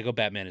Batman. Lego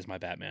Batman is my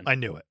Batman. I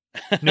knew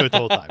it. Knew it the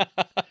whole time.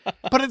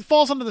 But it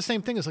falls under the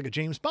same thing as like a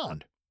James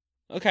Bond.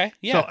 Okay.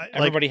 Yeah. So, like-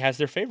 Everybody has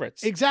their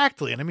favorites.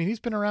 Exactly. And I mean, he's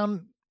been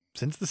around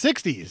since the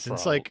 60s.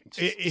 It's like,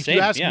 if Same,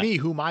 you ask yeah. me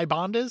who my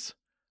Bond is,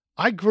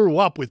 I grew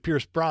up with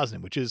Pierce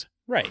Brosnan, which is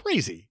Right.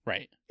 crazy.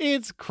 Right.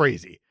 It's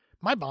crazy.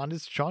 My Bond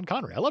is Sean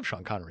Connery. I love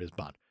Sean Connery as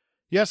Bond.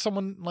 You have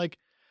someone like,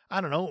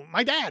 I don't know,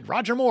 my dad,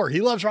 Roger Moore. He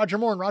loves Roger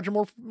Moore, and Roger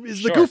Moore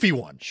is the Sure. goofy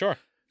one. Sure.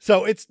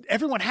 So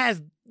everyone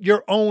has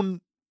your own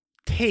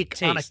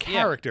take on a Taste, yeah.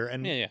 character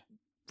and Yeah.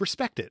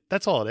 respect it.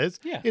 That's all it is.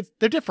 Yeah.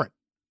 They're different.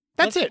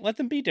 That's let, it. Let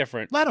them be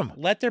different. Let them.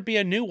 Let there be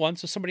a new one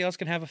so somebody else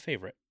can have a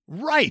favorite.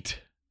 Right.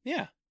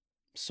 Yeah.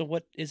 So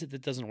what is it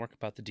that doesn't work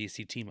about the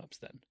DC team ups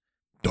then?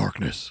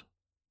 Darkness.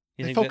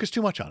 You They think focus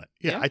too much on it.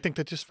 Yeah, Yeah? I think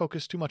they just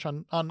focus too much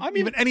on I mean,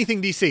 even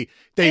anything DC. that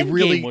They Endgame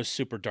really was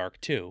super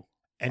dark too.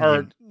 Endgame-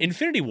 Or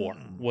Infinity War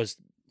was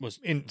Was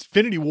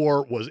Infinity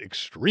War was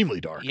extremely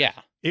dark. yeah,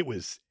 It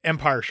was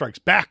Empire Strikes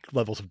Back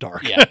levels of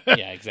dark. yeah,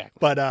 yeah, exactly.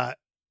 But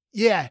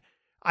yeah,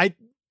 I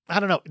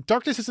don't know.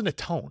 Darkness isn't a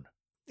tone.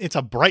 It's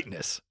a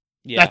brightness.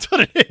 Yeah, That's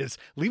what it is.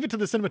 Leave it to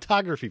the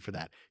cinematography for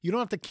that. You don't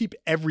have to keep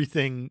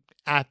everything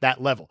at that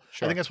level.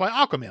 Sure. I think that's why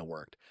Aquaman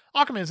worked.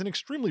 Aquaman is an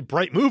extremely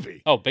bright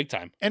movie, oh, big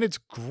time. and it's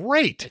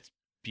great. It's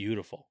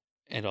beautiful,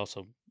 and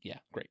also, yeah,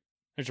 great.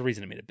 There's a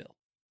reason it made a bill.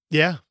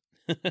 Yeah.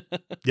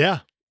 Yeah.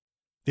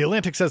 The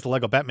Atlantic says the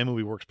Lego Batman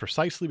movie works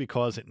precisely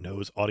because it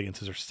knows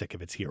audiences are sick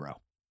of its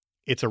hero.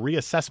 It's a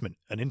reassessment,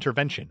 an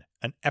intervention,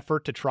 an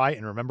effort to try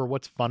and remember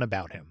what's fun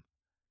about him.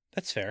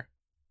 That's fair.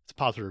 It's a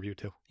positive review,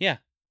 too. Yeah,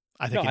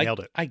 I think No, he nailed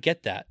it. I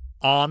get that.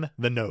 On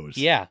the nose.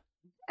 Yeah.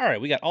 All right,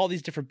 we got all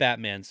these different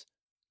Batmans.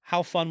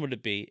 How fun would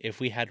it be if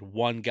we had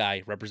one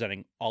guy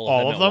representing all of All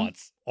them of at them?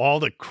 once? All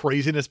the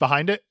craziness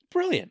behind it.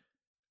 Brilliant.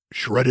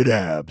 Shredded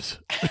abs.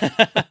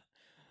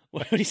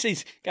 What did he say?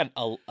 He's got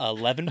an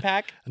 11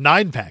 pack?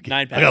 9-pack.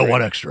 9-pack. I got right.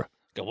 one extra.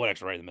 Got one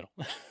extra right in the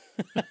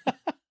middle.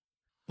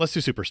 Let's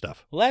do super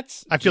stuff.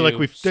 Let's I feel like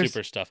do there's-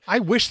 super stuff. I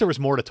wish there was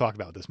more to talk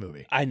about with this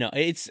movie. I know.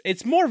 It's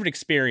more of an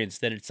experience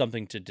than it's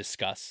something to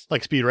discuss.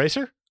 Like Speed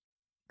Racer?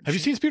 Have you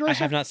seen Speed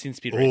Racer? I have not seen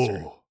Speed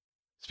Racer. Oh.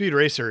 Speed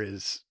Racer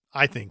is,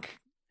 I think,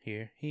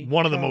 Here he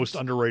one of the comes. most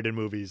underrated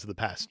movies of the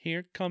past,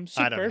 Here comes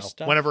I super don't know,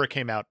 stuff. whenever it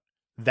came out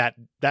that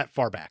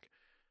far back.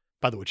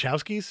 By the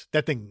Wachowskis,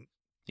 that thing,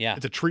 Yeah.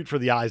 it's a treat for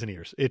the eyes and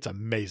ears. It's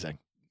amazing.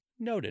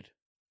 Noted.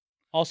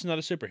 Also not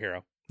a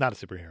superhero. Not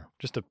a superhero,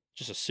 just a,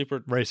 Just a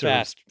super Racer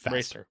fast is fast.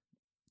 racer.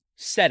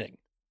 Setting.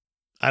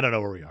 I don't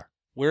know where we are.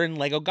 We're in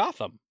Lego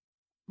Gotham.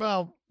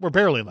 Well, we're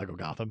barely in Lego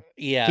Gotham.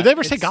 Yeah. Did they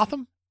ever say it's-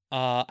 Gotham?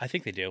 I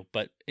think they do,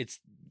 but it's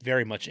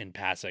very much in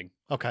passing.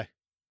 Okay.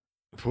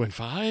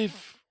 0.5?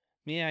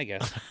 Yeah, I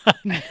guess.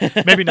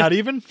 Maybe not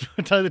even,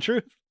 to tell you the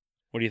truth.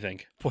 What do you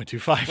think?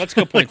 0.25. Let's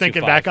go Like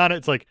thinking 0.25. back on it,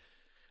 it's like,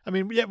 I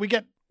mean, yeah, we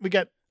get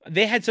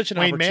They had such an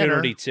Wayne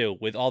opportunity Manor. too,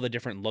 with all the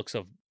different looks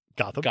of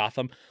Gotham.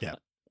 Gotham. Yeah.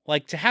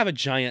 Like to have a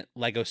giant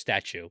Lego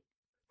statue.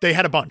 They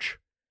had a bunch.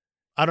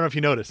 I don't know if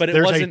you noticed. But it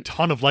There's a wasn't-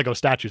 ton of Lego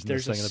statues in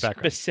this There's thing a in the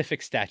background.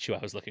 specific statue I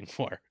was looking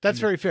for. That's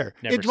And very fair.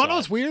 never Do you want to know saw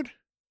what's weird?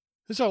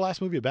 This is our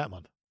last movie of Bat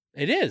Month.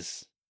 It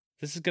is.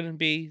 This is going to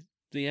be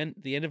the end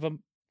of an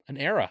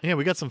era. Yeah,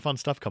 we got some fun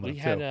stuff coming We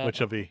up had, too, which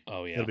will be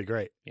Oh yeah. it'll be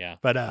great. Yeah.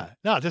 But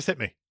no, it just hit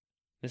me.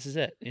 This is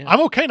it. Yeah. I'm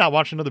okay not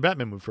watching another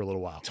Batman movie for a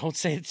little while. Don't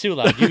say it too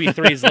loud.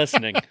 UB3 is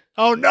listening.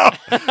 Oh no,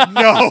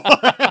 no.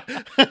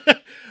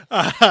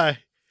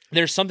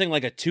 There's something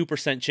like a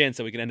 2% chance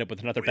that we can end up with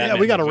another Batman. yeah,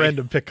 we got a movie.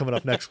 random pick coming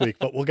up next week,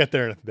 but we'll get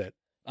there in a bit.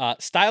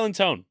 Style and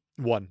tone.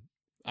 1,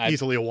 I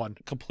easily a 1.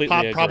 completely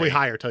agree. Probably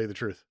higher. Tell you the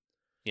truth.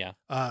 Yeah.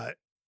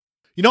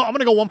 You know, I'm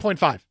gonna go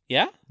 1.5.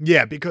 Yeah.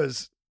 Yeah,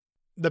 because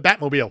the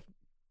Batmobile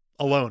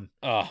alone.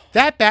 Oh,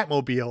 That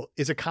Batmobile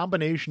is a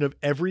combination of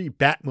every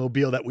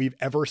Batmobile that we've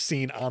ever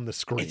seen on the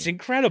screen. it's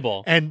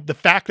incredible. And the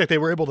fact that they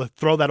were able to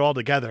throw that all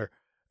together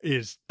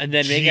is And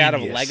then make it out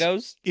of genius.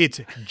 Legos.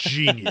 It's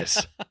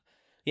genius.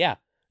 Yeah.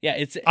 Yeah.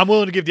 It's I'm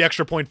willing to give the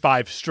extra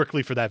 0.5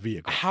 strictly for that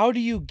vehicle. how do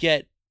you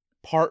get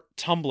part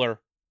Tumbler,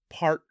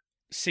 part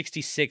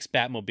 66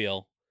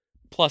 Batmobile,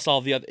 plus all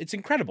the other? It's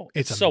incredible.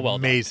 It's so well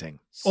done. amazing.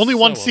 Only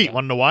one So well seat. done.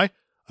 Want to know why?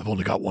 I've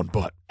only got one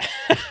butt.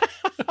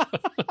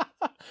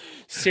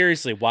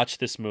 Seriously, watch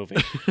this movie.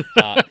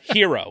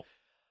 Hero.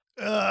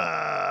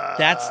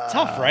 That's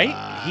tough, right?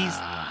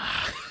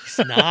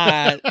 He's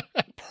not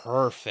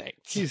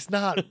perfect. He's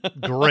not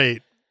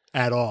great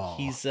at all.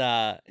 He's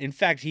in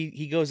fact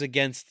he goes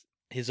against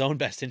his own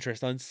best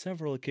interest on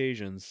several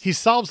occasions. He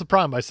solves the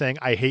problem by saying,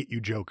 I hate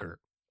you, Joker.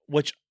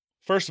 Which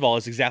first of all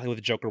is exactly what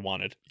the Joker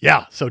wanted.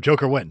 Yeah, so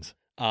Joker wins.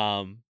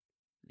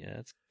 Yeah,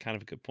 that's kind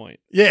of a good point.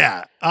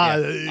 Yeah.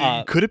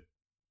 Yeah. Could it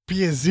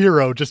be a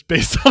 0 just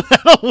based on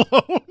that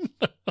alone?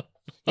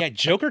 Yeah,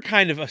 Joker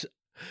kind of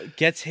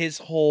gets his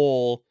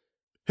whole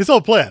His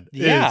whole plan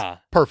Yeah. is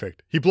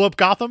perfect. He blew up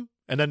Gotham,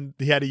 and then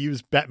he had to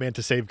use Batman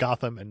to save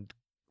Gotham, and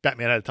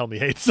Batman had to tell him he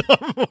hates him.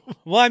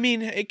 well, I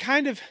mean, it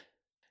kind of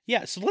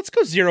yeah, so let's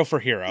go 0 for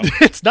hero.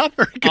 It's not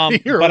very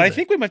good hero, but I is it?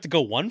 think we might have to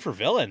go 1 for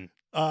villain.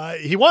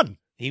 He won.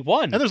 He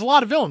won. And there's a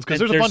lot of villains,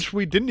 because And there's a there's- bunch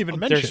we didn't even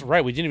There's mention.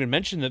 right, we didn't even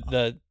mention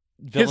the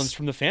villains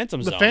from the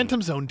Phantom Zone. The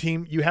Phantom Zone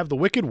team, you have the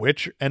Wicked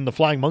Witch and the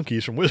Flying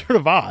Monkeys from Wizard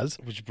of Oz.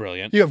 which is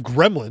brilliant. You have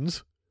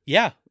Gremlins,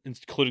 Yeah,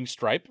 including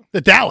Stripe,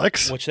 the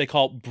Daleks. which they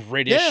call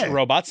British Yeah.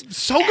 robots.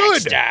 So good.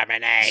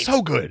 Exterminate.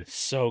 So good.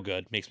 So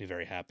good. Makes me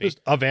very happy. There's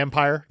a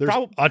vampire. There's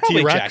a Probably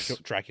T-Rex.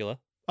 Dracula.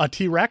 A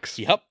T-Rex.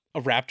 Yep.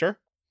 A raptor.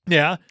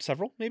 Yeah.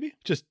 Several, maybe.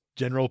 Just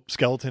general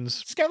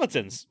skeletons.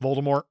 Skeletons.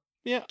 Voldemort.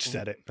 Yeah.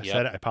 Said it. I Yep.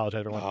 said it. I apologize,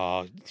 everyone.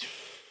 Oh,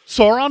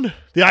 Sauron.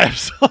 The Eye of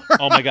Sauron.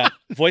 oh my God.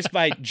 Voiced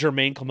by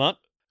Jermaine Clement.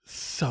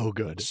 So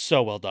good.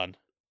 So well done.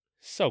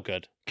 So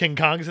good. King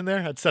Kong's in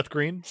there. That's Seth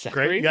Green. Seth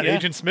Great. Green, You got yeah.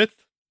 Agent Smith.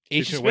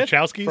 Agent Speaking of Smith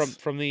Wachowskis.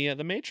 from the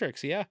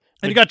Matrix. Yeah.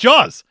 And you got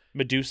Jaws.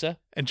 Medusa.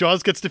 And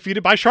Jaws gets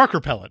defeated by shark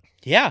repellent.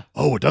 Yeah.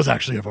 Oh, it does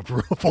actually have a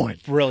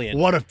point. Brilliant.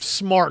 What a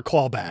smart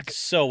callback.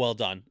 So well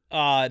done.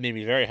 It made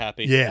me very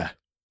happy. Yeah.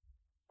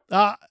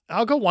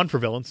 I'll go 1 for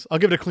villains. I'll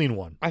give it a clean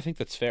 1. I think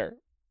that's fair.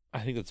 I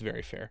think that's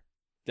very fair.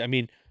 I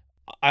mean,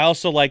 I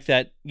also like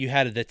that you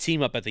had the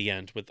team up at the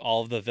end with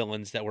all of the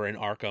villains that were in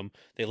Arkham.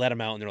 They let them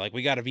out, and they're like,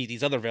 "We got to beat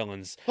these other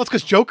villains." Well, it's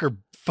because Joker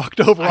fucked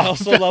over I all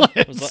also the love.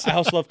 villains. I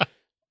also love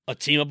a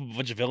team up of a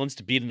bunch of villains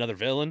to beat another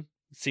villain.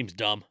 It seems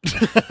dumb.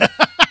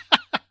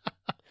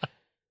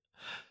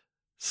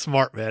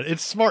 Smart, man.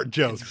 It's smart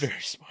jokes. It's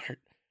very smart.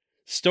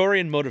 Story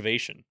and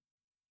motivation.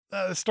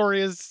 The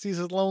story is he's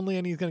lonely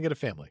and he's going to get a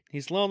family.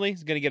 He's lonely.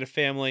 He's gonna get a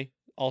family.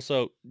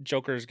 Also,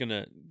 Joker's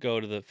gonna go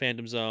to the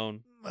Phantom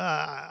Zone.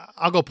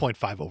 I'll go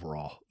 0.5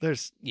 overall.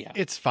 Yeah,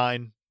 It's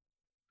fine.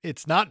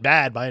 It's not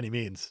bad by any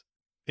means.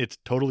 It's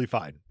totally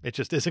fine. It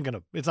just isn't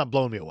it's not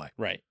blowing me away.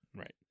 right.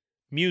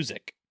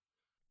 Music.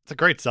 It's a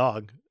great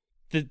song.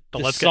 The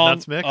Let's Get song,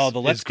 Nuts mix Oh,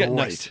 the Let's is Get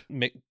Nuts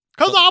mix.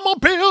 Because I'm a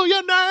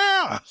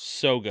billionaire.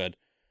 So good.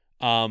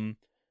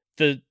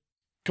 The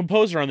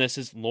composer on this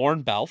is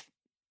Lorne Balfe.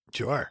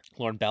 Sure.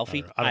 Lorne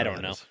Balfe. I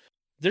don't know.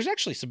 There's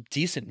actually some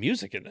decent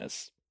music in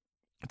this.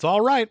 It's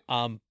all right.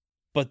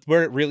 But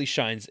where it really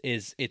shines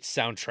is its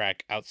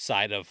soundtrack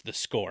outside of the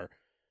score.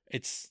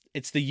 It's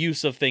the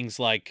use of things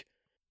like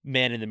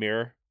Man in the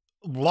Mirror.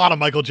 A lot of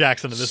Michael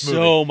Jackson in this movie.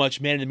 So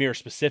much Man in the Mirror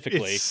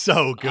specifically. It's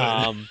so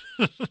good.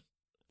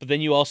 But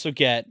then you also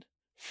get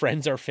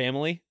Friends Are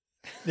Family.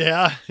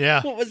 Yeah.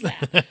 What was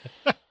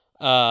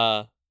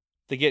that?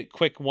 They get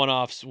quick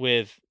one-offs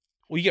with.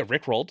 Well, you get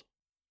Rickrolled.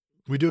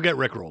 We do get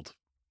Rickrolled.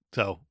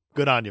 So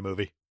good on you,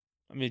 movie.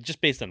 I mean, just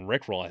based on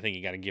Rickroll, I think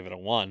you got to give it a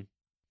 1.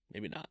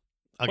 Maybe not.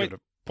 I'll give it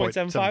a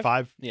 0.75?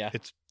 0.75. Yeah.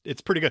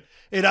 It's pretty good.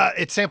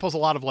 It samples a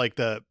lot of like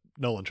the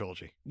Nolan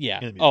trilogy. Yeah.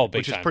 in the music, Oh, big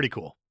which time. is pretty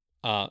cool.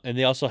 And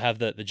they also have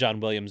the John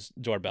Williams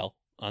doorbell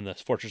on the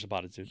Fortress of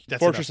Solitude. That's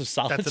Fortress enough. of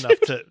Solitude. That's enough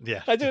to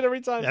yeah. I do it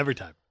every time. Every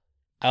time.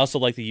 I also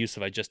like the use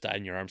of "I Just Died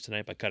in Your Arms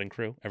Tonight" by Cutting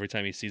Crew every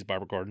time he sees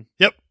Barbara Gordon.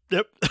 Yep.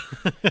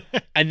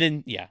 And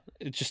then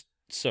it's just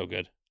so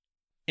good.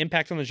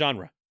 Impact on the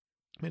genre.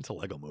 I mean, it's a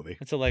Lego movie.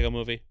 It's a Lego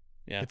movie.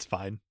 Yeah. It's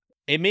fine.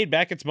 It made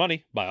back its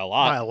money by a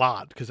lot. By a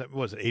lot, because it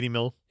was 80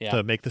 mil Yeah.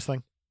 to make this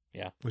thing.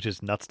 Yeah. Which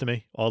is nuts to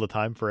me all the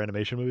time for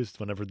animation movies.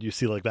 Whenever you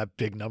see like that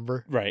big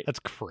number, Right. that's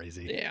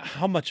crazy. Yeah.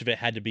 How much of it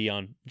had to be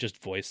on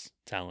just voice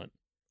talent?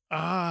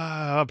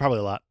 Probably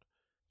a lot.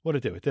 What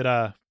did it do? It did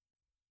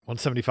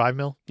 175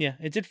 mil Yeah,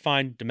 it did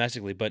fine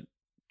domestically, but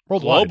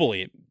worldwide.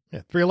 globally it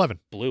Yeah, 311.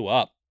 blew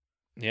up.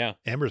 Yeah.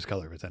 Amber's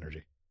color of its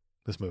energy.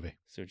 This movie.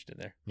 See what you did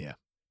there. Yeah.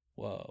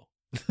 Whoa.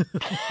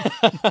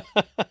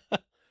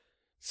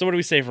 So what do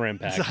we say for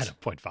impact? It's at a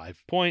 0.5.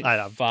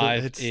 0.5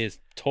 It's- is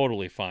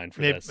totally fine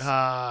for Maybe, this.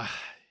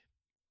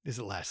 is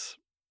it less?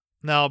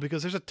 No,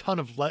 because there's a ton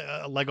of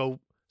Lego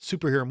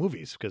superhero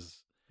movies.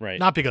 Because Right.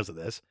 not because of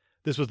this.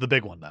 This was the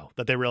big one though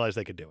that they realized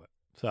they could do it.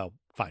 So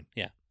fine.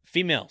 Yeah.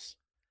 Females.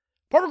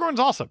 Barbara Gordon's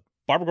awesome.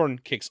 Barbara Gordon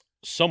kicks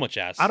so much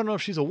ass. I don't know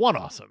if she's a one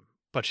awesome,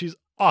 but she's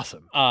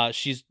awesome.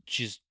 She's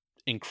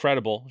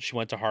incredible. She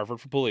went to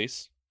Harvard for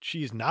police.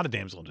 She's not a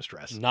damsel in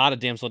distress. Not a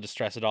damsel in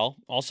distress at all.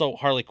 Also,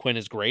 Harley Quinn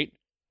is great.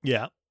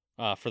 Yeah,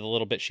 For the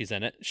little bit she's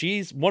in it.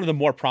 She's one of the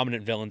more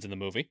prominent villains in the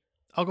movie.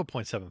 I'll go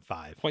 0.75.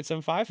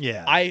 0.75?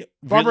 Yeah. I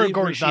Barbara really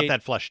Gordon's not appreciate-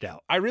 that fleshed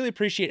out. I really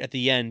appreciate at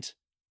the end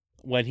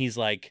when he's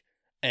like,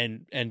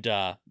 and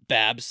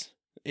Babs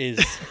is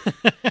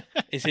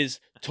his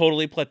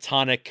totally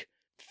platonic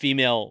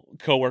female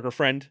coworker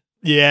friend.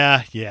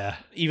 Yeah.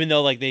 Even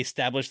though like they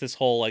established this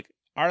whole like,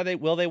 are they,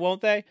 will they,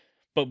 won't they?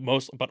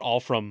 But all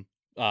from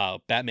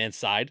Batman's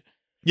side.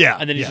 Yeah.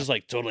 And then he's yeah. just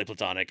like totally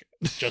platonic,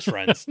 just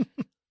friends.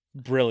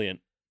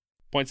 Brilliant.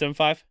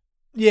 0.75?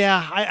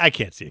 Yeah, I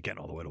can't see it getting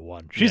all the way to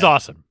 1. She's Yeah.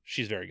 awesome.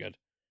 She's very good.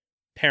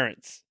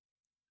 Parents.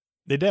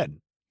 They did.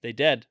 They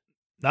dead.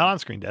 Not on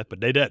screen death, but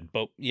they did.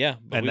 But yeah.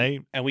 But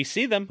And we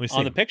see them we see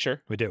on the them.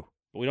 picture. We do.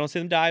 But we don't see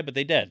them die, but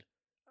they dead.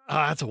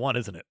 That's a 1,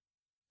 isn't it?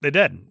 They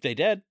did. They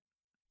dead.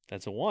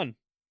 That's a 1.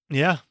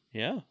 Yeah,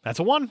 Yeah. that's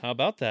a 1. How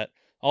about that?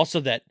 Also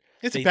that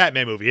It's they- a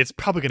Batman movie. It's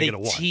probably going to they get a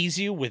 1. tease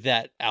you with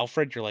that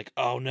Alfred. You're like,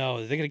 oh no,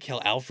 are they going to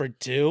kill Alfred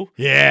too?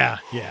 Yeah.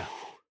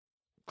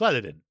 Glad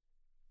they didn't.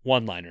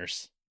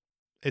 One-liners.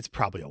 It's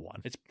probably a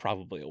 1. It's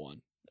probably a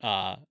 1.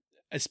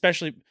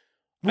 Especially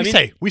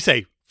We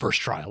say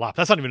first try a lot.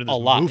 That's not even in this a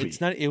lot. movie.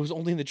 It's not. It was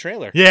only in the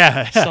trailer.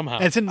 Yeah, Somehow.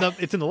 it's in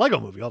the Lego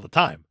movie all the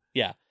time.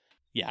 Yeah.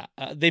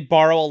 They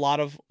borrow a lot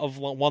of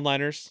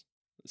one-liners,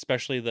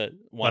 especially the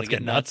 "Want Let's to get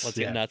get nuts." nuts, Let's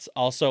yeah. get nuts.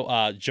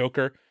 Also,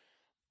 Joker.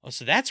 Oh,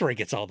 so that's where he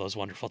gets all those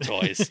wonderful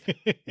toys.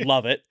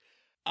 Love it.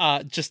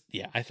 I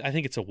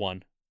think it's a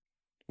 1,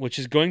 which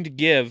is going to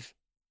give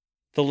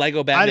the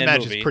Lego I'd Batman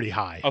imagine movie it's pretty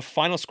high. a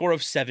final score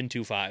of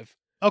 7.25,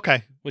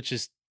 Okay, which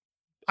is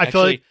I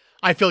feel actually-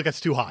 like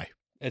that's too high,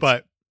 it's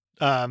but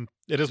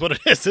it is what it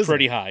is. Isn't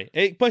pretty it? high.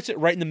 It puts it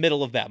right in the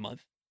middle of that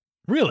month.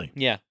 Really?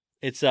 Yeah,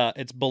 it's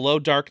below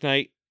Dark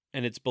Knight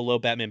and it's below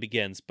Batman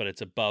Begins, but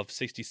it's above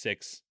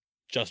 66,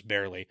 just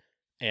barely,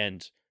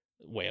 and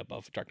way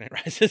above Dark Knight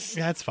Rises.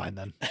 Yeah, that's fine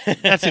then.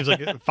 That seems like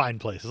a fine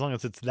place as long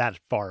as it's that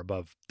far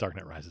above Dark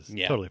Knight Rises.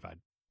 Yeah. Totally fine.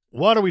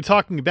 What are we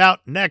talking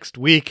about next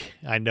week?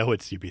 I know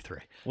it's UB3.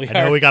 We I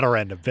know are- we got a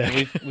random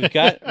pick. we've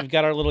got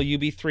our little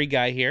UB3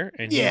 guy here,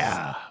 and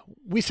yeah,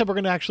 we said we're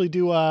going to actually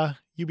do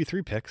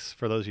UB3 picks.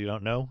 For those of you who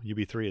don't know,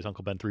 UB3 is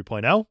Uncle Ben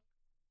 3.0.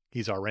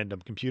 He's our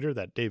random computer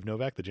that Dave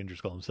Novak, the Ginger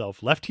Skull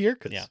himself, left here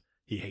because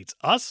he hates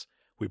us.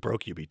 We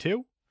broke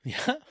UB2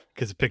 Yeah.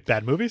 because it picked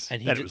bad movies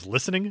And and he it was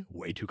listening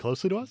way too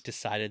closely to us.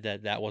 Decided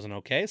that that wasn't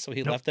okay, so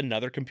he Nope. left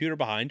another computer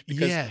behind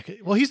because Yeah.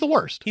 Well, he's the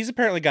worst. he's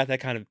apparently got that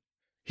kind of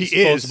He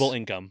disposable is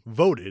income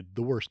voted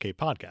the worst Cape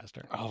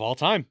podcaster. of all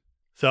time.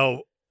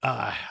 So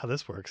how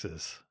this works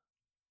is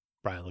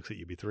Brian looks at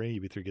UB3.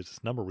 UB3 gives us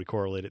a number. We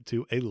correlate it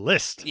to a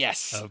list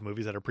Yes. of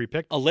movies that are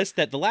pre-picked. A list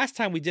that the last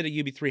time we did a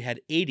UB3 had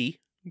 80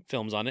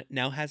 films on it,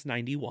 now has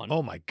 91.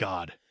 Oh my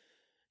God.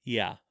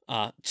 Yeah.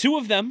 2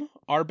 of them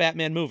are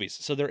Batman movies.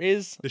 So there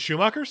is The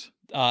Schumachers?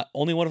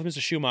 only one of them is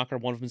a Schumacher,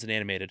 one of them is an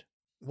animated.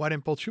 Why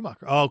didn't both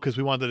Schumacher? Oh, because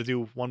we wanted to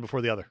do one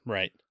before the other.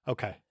 Right.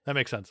 Okay. That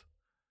makes sense.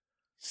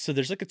 So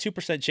there's like a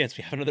 2% chance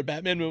we have another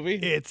Batman movie.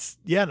 That's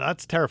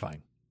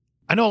terrifying.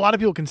 I know a lot of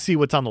people can see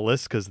what's on the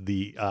list because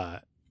the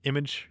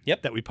image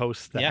Yep. that we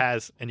post that Yeah.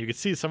 has, and you can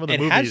see some of the It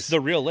movies. has the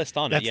real list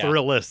on That's it. Yeah. the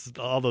real list,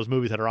 all those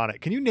movies that are on it.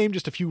 Can you name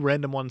just a few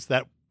random ones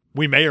that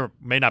we may or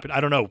may not be?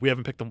 I don't know. We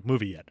haven't picked the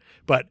movie yet.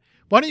 But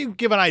why don't you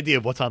give an idea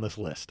of what's on this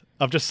list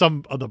of just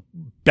some of the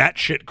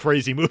batshit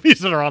crazy movies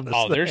that are on this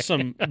Oh, thing? there's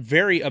some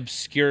very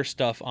obscure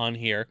stuff on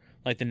here,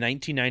 like the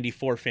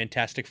 1994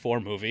 Fantastic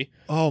Four movie.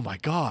 Oh, my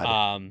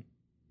God.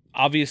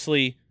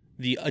 Obviously,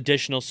 the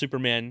additional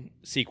Superman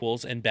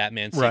sequels and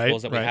Batman sequels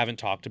Right, that we right. haven't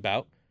talked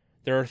about.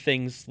 There are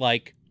things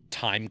like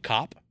Time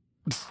Cop.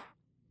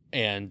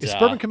 And Is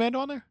Suburban Commando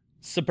on there?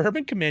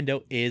 Suburban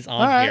Commando is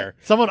on All right. here.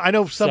 I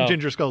know some So-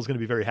 Ginger Skull is going to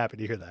be very happy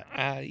to hear that.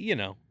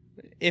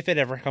 If it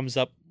ever comes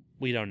up,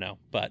 we don't know.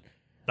 But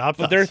Not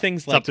But there are us.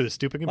 things It's like- up to the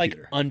stupid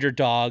computer.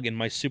 Underdog and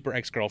My Super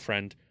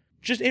Ex-Girlfriend,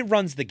 just it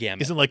runs the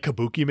gamut. Isn't like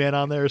Kabuki Man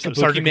on there or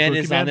something? Kabuki Sergeant Man Kabuki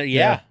is on there.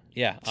 Yeah.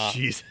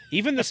 Jeez.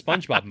 Even the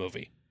SpongeBob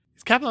movie,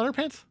 Is Captain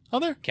Underpants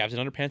on there? Captain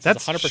Underpants,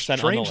 That's is 100% on the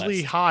strangely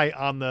list. high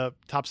on the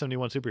top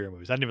 71 superhero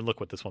movies. I didn't even look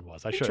what this one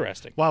was. I should.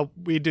 Interesting. While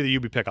we do the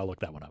UB pick, I'll look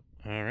that one up.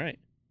 All right.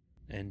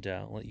 And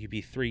let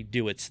UB3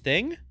 do its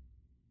thing.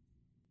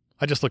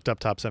 I just looked up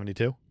top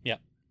 72. Yep.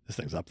 This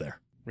thing's up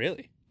there.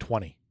 Really?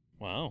 20.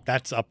 Wow.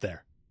 That's up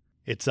there.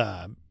 It's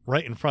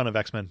right in front of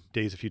X-Men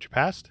Days of Future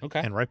Past. Okay.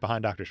 And right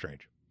behind Doctor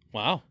Strange.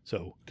 Wow.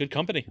 So Good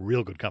company.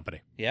 real good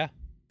company. Yeah.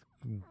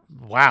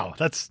 Wow.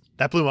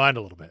 That blew my mind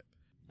a little bit.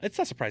 It's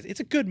not surprising. It's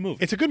a good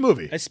movie. It's a good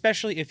movie.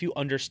 Especially if you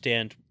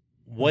understand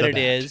what The it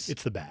Bat. is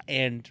It's the Bat.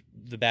 and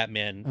the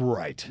Batman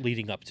Right.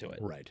 leading up to it.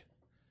 Right.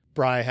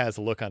 Bri has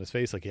a look on his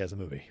face like he has a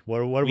movie. What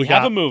do we We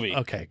got? have a movie.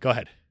 Okay, go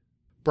ahead.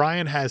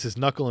 Brian has his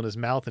knuckle in his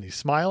mouth and he's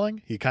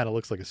smiling. He kind of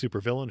looks like a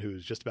supervillain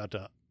who's just about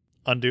to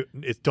undo.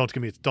 Don't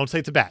say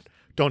it's a bat.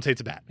 Don't say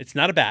it's a bat. It's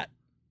not a bat.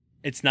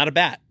 It's not a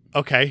bat.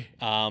 Okay.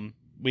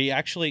 We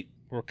actually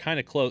were kind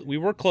of close. We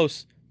were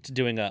close to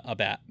doing a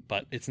bat,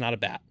 but it's not a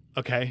bat.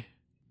 Okay.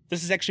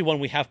 This is actually one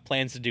we have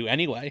plans to do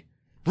anyway.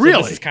 So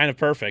Really? This is kind of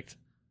perfect.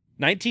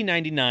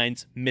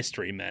 1999's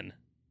Mystery Men.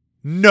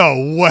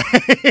 No way.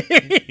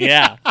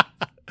 Yeah.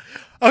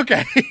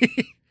 Okay.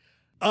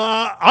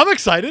 I'm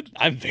excited.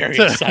 I'm very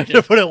to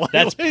excited. put it lightly.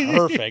 That's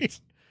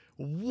perfect.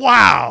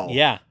 Wow.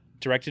 Yeah.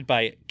 Directed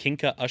by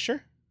Kinka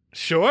Usher.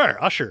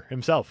 Sure. Usher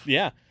himself.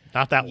 Yeah.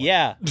 Not that one.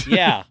 Yeah.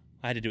 Yeah.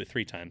 I had to do it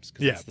 3 times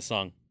because Yeah. that's the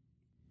song.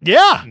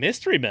 Yeah.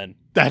 Mystery Men.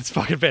 That's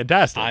fucking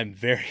fantastic. I'm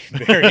very,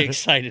 very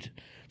excited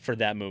for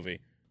that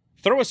movie.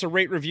 Throw us a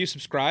rate, review,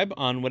 subscribe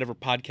on whatever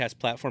podcast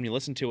platform you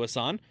listen to us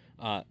on.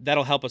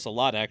 That'll help us a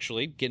lot,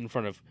 actually. Get in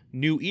front of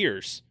new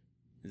ears.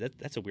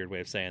 That's a weird way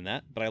of saying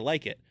that, but I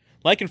like it.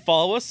 Like and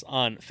follow us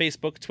on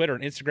Facebook, Twitter,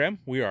 and Instagram.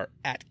 We are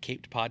at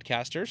Caped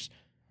Podcasters.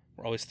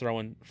 We're always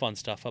throwing fun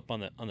stuff up on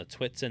the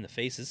twits and the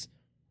faces.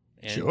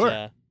 And,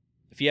 Sure.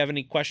 If you have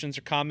any questions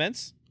or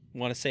comments,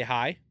 want to say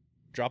hi,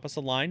 drop us a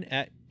line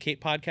at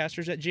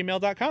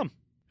capepodcasters@gmail.com.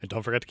 And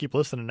don't forget to keep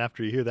listening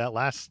after you hear that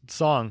last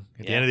song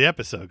at the Yeah. end of the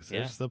episode, because Yeah.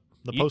 there's the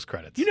You- post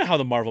credits. You know how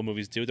the Marvel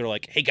movies do. They're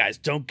like, hey, guys,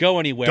 don't go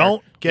anywhere.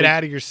 Don't get Like,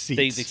 out of your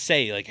They seats.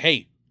 say, like,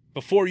 hey,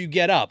 before you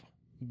get up,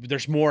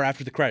 there's more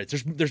after the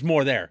credits. There's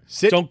more there.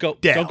 Sit don't go.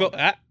 down. Don't go.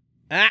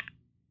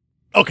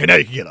 Okay, now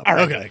you can get up. All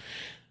right. Okay.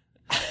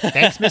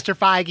 Thanks, Mr.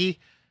 Feige.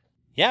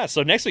 Yeah,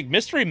 so next week,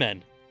 Mystery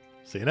Men.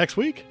 See you next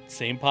week.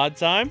 Same pod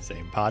time.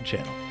 Same pod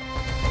channel.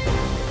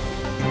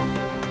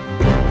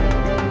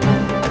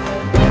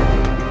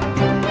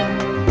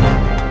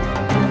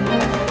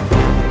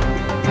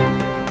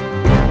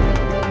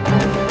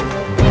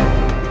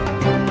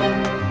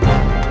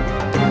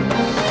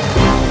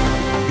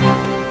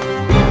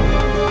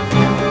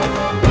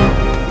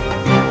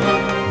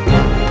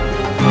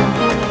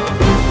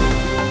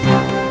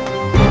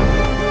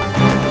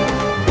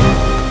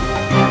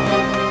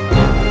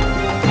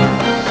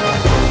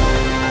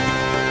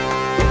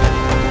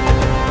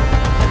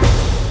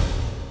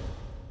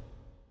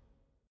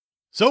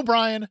 So,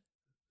 Brian,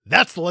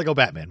 that's the Lego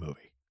Batman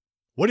movie.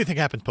 What do you think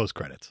happens post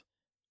credits?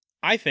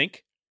 I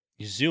think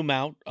you zoom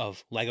out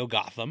of Lego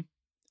Gotham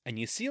and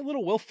you see a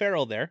little Will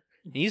Ferrell there.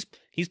 He's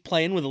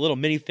playing with a little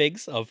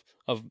minifigs of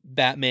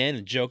Batman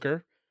and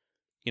Joker.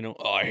 You know,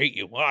 oh, I hate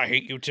you. Oh, I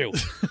hate you too.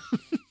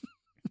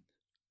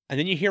 And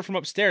then you hear from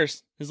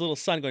upstairs his little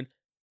son going,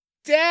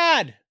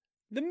 "Dad,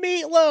 the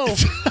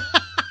meatloaf."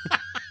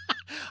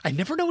 I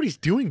never know what he's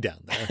doing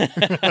down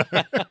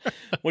there.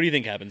 What do you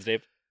think happens,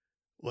 Dave?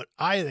 What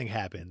I think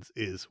happens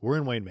is we're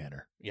in Wayne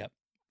Manor. Yep.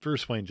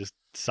 Bruce Wayne just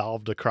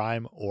solved a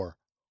crime or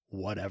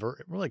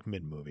whatever. We're like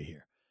mid-movie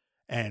here.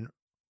 And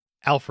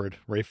Alfred,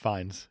 Rafe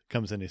Fiennes,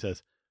 comes in and he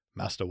says,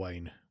 "Master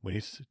Wayne, we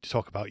need to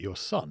talk about your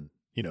son,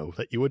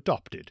 that you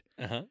adopted."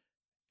 Uh-huh.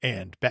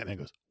 And Batman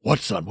goes, "What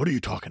son? What are you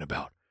talking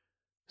about?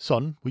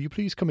 Son, will you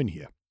please come in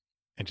here?"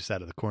 And just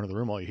out of the corner of the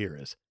room, all you hear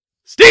is,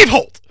 "Steve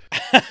Holt!"